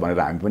कार्यान्वयन गर्छ भनेर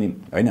हामी पनि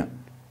होइन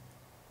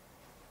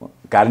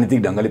राजनीतिक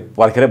ढङ्गले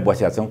पर्खेर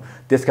बसेका छौँ।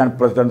 त्यसकारण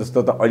प्रचण्ड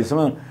जस्तो त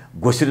अहिलेसम्म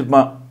घोषित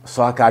रूपमा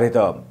सहकार्य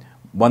त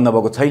बन्द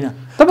भएको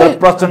छैन। तर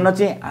प्रचण्ड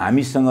चाहिँ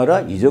हामीसँग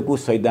र हिजोको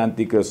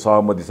सैद्धान्तिक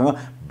सहमतिसँग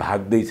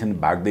भाग्दैछन्।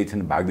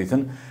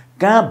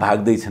 कहाँ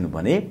भाग्दैछन्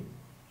भने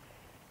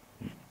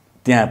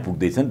त्यहाँ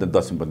पुग्दैछन् त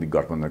दक्षिणपन्थी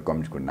गठबन्धन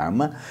कम्युनिस्टको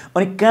नाममा।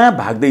 अनि कहाँ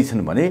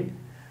भाग्दैछन् भने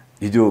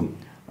हिजो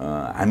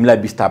हामीलाई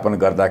विस्थापन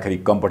गर्दाखेरि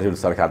कम्फर्टेबल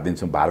सरकार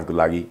दिन्छौँ भारतको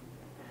लागि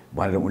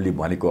भनेर उनले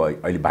भनेको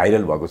अहिले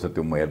भाइरल भएको छ,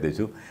 त्यो म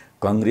हेर्दैछु।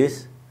 कङ्ग्रेस,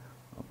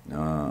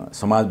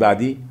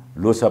 समाजवादी,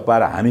 लोसपा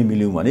र हामी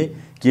मिल्यौँ भने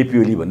केपी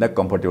ओली भन्दा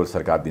कम्फर्टेबल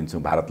सरकार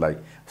दिन्छौँ भारतलाई,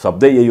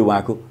 शब्दै यही हो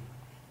उहाँको।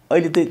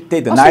 अहिले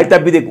त्यही त नागरिकता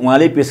विधेयक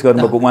उहाँले पेश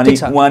गर्नुभएको,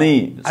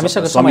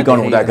 उहाँले समीकरण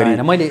हुँदाखेरि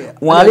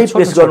उहाँले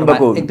पेश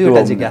गर्नुभएको,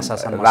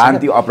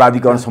 राजनीतिक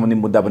अपराधीकरण सम्बन्धी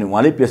मुद्दा पनि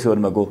उहाँले पेश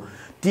गर्नुभएको।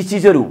 ती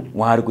चिजहरू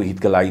उहाँहरूको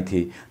हितका लागि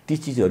थिए। ती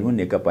चिजहरूमा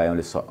नेकपा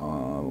एमाले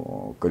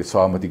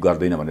सहमति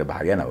गर्दैन भनेर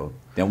भागेन हो।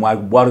 त्यहाँ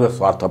उहाँको वर्ग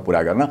स्वार्थ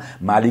पुरा गर्न,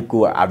 मालिकको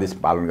आदेश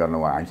पालन गर्न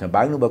उहाँ हामीसँग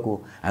भाग्नुभएको।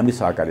 हामीले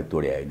सहकार्य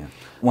तोडे होइन,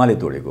 उहाँले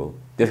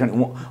तोडेको। त्यस कारण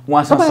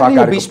उहाँसँग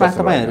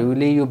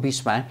तपाईँहरूले यो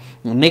बिचमा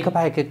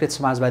नेकपा एकीकृत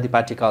समाजवादी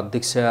पार्टीका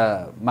अध्यक्ष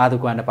माधव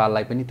कुमार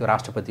नेपाललाई पनि त्यो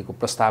राष्ट्रपतिको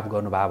प्रस्ताव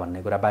गर्नुभयो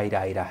भन्ने कुरा बाहिर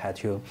आइरहेको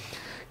थियो।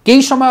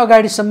 केही समय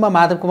अगाडिसम्म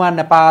माधव कुमार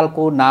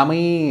नेपालको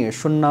नामै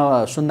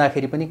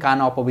सुन्दाखेरि पनि कान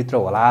अपवित्र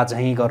होला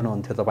झैँ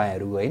गर्नुहुन्थ्यो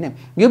तपाईँहरू होइन।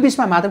 यो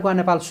बिचमा माधव कुमार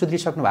नेपाल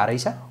सुध्रिसक्नु भएको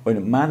रहेछ होइन?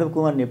 माधव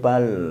कुमार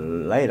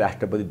नेपाललाई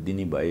राष्ट्रपति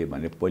दिने भए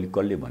भनेर पहिले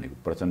कसले भनेको?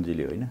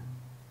 प्रचण्डजीले होइन।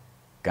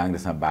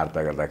 काङ्ग्रेसमा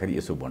वार्ता गर्दाखेरि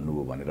यसो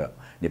भन्नुभयो भनेर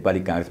नेपाली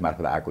काङ्ग्रेस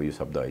मार्फत आएको यो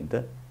शब्द होइन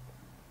त।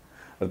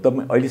 र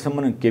तपाईँ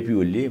अहिलेसम्म केपी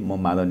ओलीले म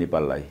माधव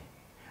नेपाललाई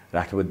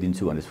राष्ट्रपति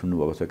दिन्छु भनेर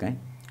सुन्नुभएको छ काहीँ?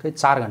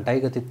 4 घण्टा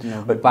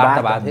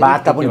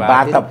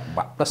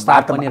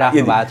प्रस्ताव पनि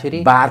राख्नु भएको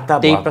थियो।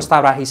 त्यही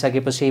प्रस्ताव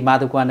राखिसकेपछि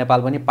माधव कुमार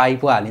नेपाल पनि पाइ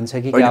पो हालिन्छ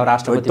कि क्या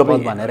राष्ट्रपति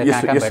पद भनेर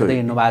कहाँ कहाँ भेट्दै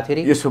हिँड्नु भएको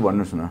थियो। यसो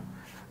भन्नुहोस् न,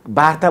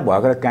 वार्ता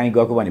भएको कहीँ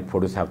गएको भने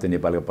फोटो छाप्थ्यो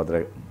नेपालको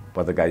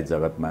पत्रकारी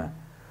जगतमा,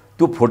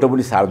 त्यो फोटो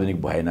पनि सार्वजनिक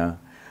भएन।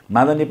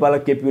 माधव नेपाल र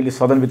केपी ओलीले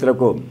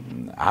सदनभित्रको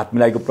हात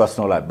मिलाएको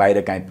प्रश्न होला,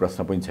 बाहिर काहीँ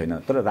प्रश्न पनि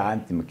छैन। तर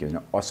राजनीतिमा के छैन,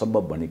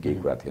 असम्भव भन्ने केही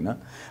कुरा थिएन।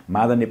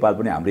 माधव नेपाल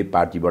पनि हाम्रै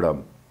पार्टीबाट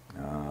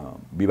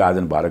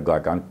विभाजन भएर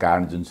गएका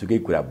कारण जुनसुकै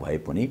कुरा भए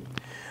पनि।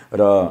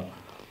 र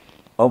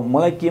अब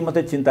मलाई के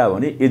मात्रै चिन्ता हो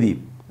भने यदि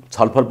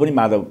छलफल पनि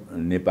माधव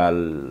नेपाल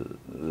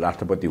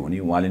राष्ट्रपति हुने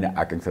उहाँले नै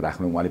आकाङ्क्षा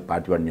राख्नु, उहाँले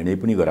पार्टीबाट निर्णय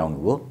पनि गराउनु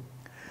हो।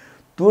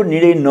 त्यो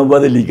निर्णय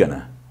नबदलिकन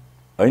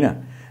होइन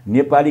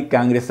नेपाली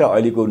काङ्ग्रेस र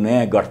अहिलेको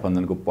नयाँ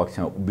गठबन्धनको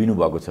पक्षमा उभिनु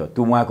भएको छ। त्यो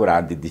उहाँको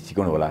राजनीतिक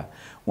दृष्टिकोण होला।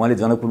 उहाँले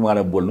जनकपुरमा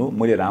गएर बोल्नु,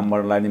 मैले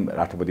रामवरणलाई नै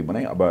राष्ट्रपति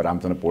बनाएँ, अब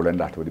रामचन्द्र पौडेललाई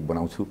नै राष्ट्रपति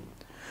बनाउँछु,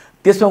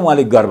 त्यसमा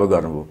उहाँले गर्व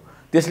गर्नुभयो।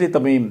 त्यसले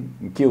तपाईँ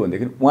के हो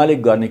भनेदेखि उहाँले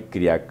गर्ने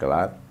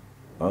क्रियाकलाप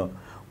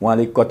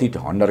उहाँले कति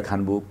हन्डर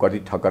खानुभयो, कति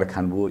ठक्कर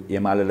खानुभयो,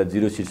 एमालेलाई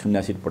 0 सिट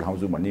 0 सिट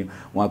पठाउँछु भन्ने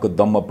उहाँको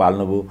दम्म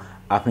पाल्नुभयो।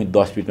 आफ्नै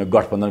 10 फिटमा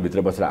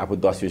गठबन्धनभित्र बसेर आफू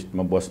 10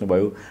 फिटमा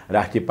बस्नुभयो,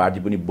 राष्ट्रिय पार्टी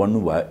पनि बन्नु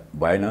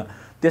भएन।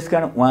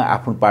 त्यसकारण उहाँ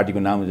आफ्नो पार्टीको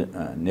नाम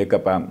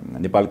नेकपा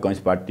नेपाल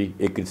कम्युनिस्ट पार्टी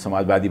एकीकृत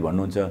समाजवादी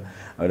भन्नुहुन्छ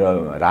र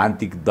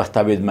राजनीतिक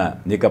दस्तावेजमा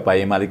नेकपा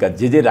एमालेका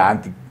जे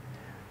राजनीतिक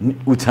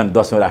छन्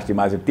 10औं राष्ट्रिय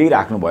महासचिव त्यही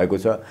राख्नु भएको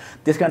छ।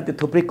 त्यसकारण त्यो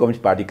थुप्रै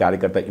कम्युनिस्ट पार्टी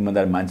कार्यकर्ता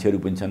इमानदार मान्छेहरू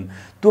पनि छन्।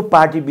 त्यो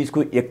पार्टी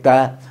बीचको एकता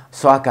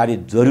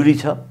सहकार्य जरुरी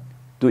छ।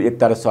 त्यो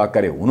एकता र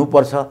सहकार्य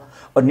हुनुपर्छ।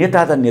 और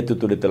नेता र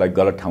नेतृत्वले त्यसलाई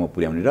गलत ठाउँमा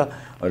पुर्याउने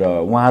र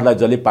उहाँहरूलाई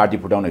जसले पार्टी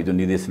फुटाउन हिजो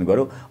निर्देशन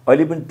गर्यो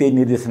अहिले पनि त्यही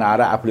निर्देशन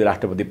आएर आफूले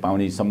राष्ट्रपति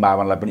पाउने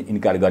सम्भावनालाई पनि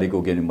इन्कार गरेको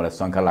हो कि मलाई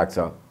शङ्का लाग्छ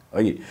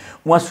है।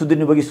 उहाँ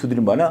सुध्रिनु भयो कि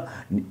सुध्रिनु भएन,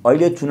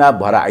 अहिले चुनाव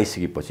भएर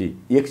आइसकेपछि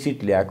 1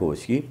 सिट ल्याएको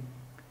होस् कि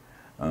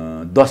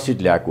 10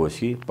 सिट ल्याएको होस्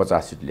कि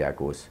 50 सिट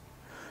ल्याएको होस्,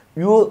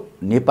 यो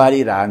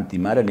नेपाली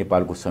राजनीतिमा र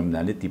नेपालको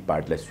संविधानले ती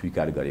पार्टीलाई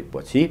स्वीकार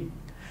गरेपछि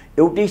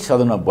एउटै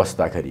सदनमा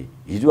बस्दाखेरि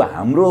हिजो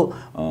हाम्रो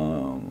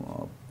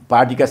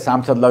पार्टीका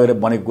सांसद लगेर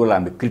बनेको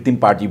हामीले कृत्रिम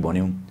पार्टी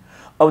भन्यौँ।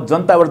 अब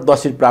जनताबाट 10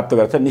 सिट प्राप्त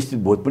गर्छ, निश्चित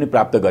भोट पनि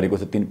प्राप्त गरेको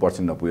छ,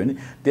 3% नपुग्यो नि।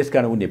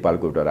 त्यसकारण ऊ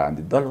नेपालको एउटा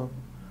राजनीतिक दल हो।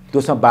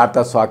 त्योसँग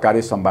वार्ता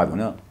सहकार्य संवाद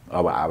हुन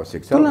अब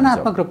आवश्यक छ।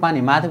 तुलनात्मक रूपमा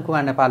नि माधव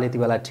कुमार नेपाल यति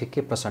बेला ठिक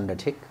कि प्रचण्ड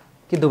ठिक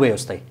कि दुवै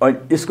उस्तै?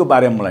 यसको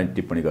बारेमा मलाई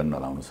टिप्पणी गर्न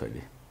नलाउनुहोस्।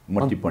 अहिले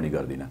म टिप्पणी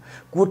गर्दिनँ।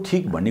 को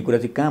ठिक भन्ने कुरा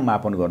चाहिँ कहाँ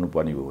मापन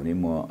गर्नुपर्ने हो भने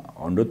म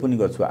अनुरोध पनि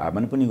गर्छु,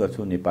 आह्वान पनि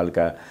गर्छु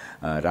नेपालका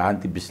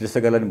राजनीतिक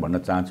विश्लेषकहरूलाई पनि भन्न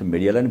चाहन्छु,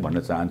 मिडियालाई पनि भन्न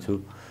चाहन्छु,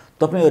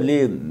 तपाईहरुले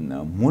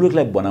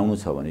मुलुकलाई बनाउनु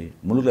छ भने,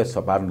 मुलुकलाई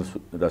सपार्न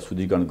र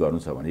शुद्धिकरण गर्नु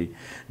छ भने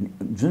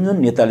जुन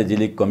जुन नेताले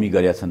जेले कमी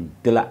गरेका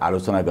छन् त्यसलाई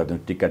आलोचना गर्नु,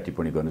 टिक्का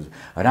टिप्पणी गर्नु,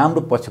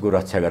 राम्रो पक्षको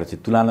रक्षा गरेर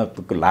चाहिँ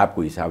तुलनात्मक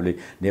लाभको हिसाबले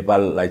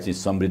नेपाललाई चाहिँ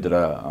समृद्ध र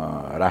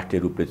राष्ट्रिय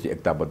रूपले चाहिँ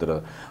एकताबद्ध र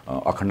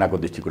अखण्डताको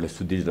दृष्टिकोणले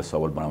सुदृढ र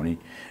सबल बनाउने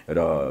र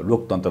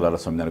लोकतन्त्र र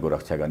संविधानको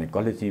रक्षा गर्ने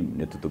कसले चाहिँ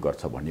नेतृत्व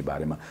गर्छ भन्ने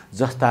बारेमा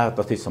जस्ता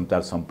तस्तै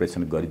समाचार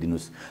सम्प्रेषण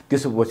गरिदिनुस्।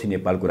 त्यसपछि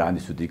नेपालको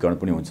राजनीतिक शुद्धिकरण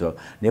पनि हुन्छ,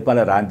 नेपाल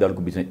र राजनीतिक दलको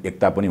बीचमा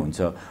एकता पनि हुन्छ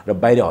र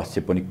बाहिर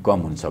हस्तक्षेप पनि कम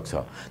हुन सक्छ।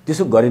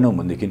 त्यसो गरेनौँ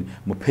भनेदेखि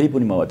म फेरि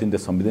पनि म अत्यन्त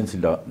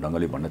संवेदनशील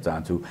ढङ्गले भन्न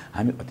चाहन्छु,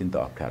 हामी अत्यन्त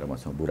अप्ठ्यारोमा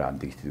छौँ। बुरा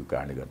राजनीतिक स्थितिको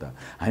कारणले गर्दा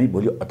हामी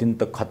भोलि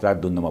अत्यन्त खतरा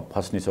द्वन्द्वमा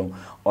फस्नेछौँ।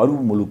 अरू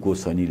मुलुकको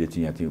सैनिकले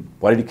चाहिँ यहाँ चाहिँ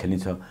परेड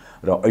खेल्नेछ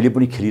र अहिले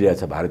पनि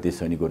खेलिरहेछ भारतीय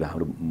सैनिकहरू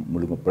हाम्रो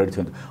मुलुकमा परेड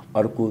खेल्छ।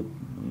 अर्को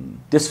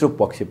तेस्रो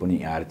पक्ष पनि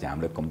यहाँ चाहिँ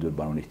हामीलाई कमजोर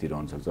बनाउने स्थिति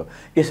रहन सक्छ।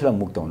 यसलाई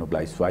मुक्त हुनुको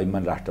लागि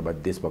स्वाभिमान राष्ट्रवादी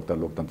देशभक्त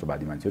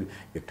लोकतन्त्रवादी मान्छेहरू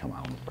एक ठाउँमा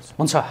आउनुपर्छ।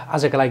 हुन्छ,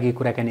 आजका लागि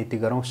कुराकानी यति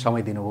गरौँ।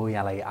 समय दिनुभयो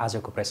यहाँलाई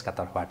आजको प्रेसका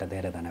तर्फबाट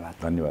धेरै धन्यवाद।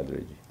 धन्यवाद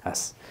रोहितजी।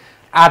 हस्,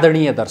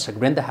 आदरणीय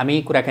दर्शकवृन्द,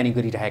 हामी कुराकानी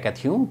गरिरहेका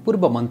थियौँ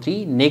पूर्व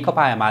मन्त्री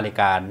नेकपा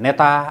एमालेका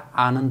नेता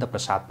आनन्द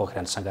प्रसाद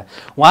पोखरेलसँग।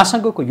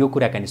 उहाँसँगको यो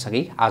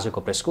कुराकानीसँगै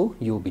आजको प्रेसको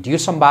यो भिडियो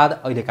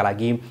संवाद अहिलेका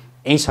लागि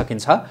यहीँ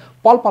सकिन्छ।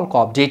 पल पलको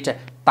अपडेट,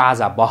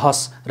 ताजा बहस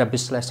र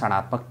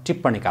विश्लेषणात्मक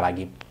टिप्पणीका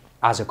लागि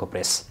आजको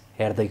प्रेस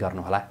हेर्दै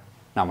गर्नुहोला।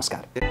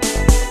 नमस्कार।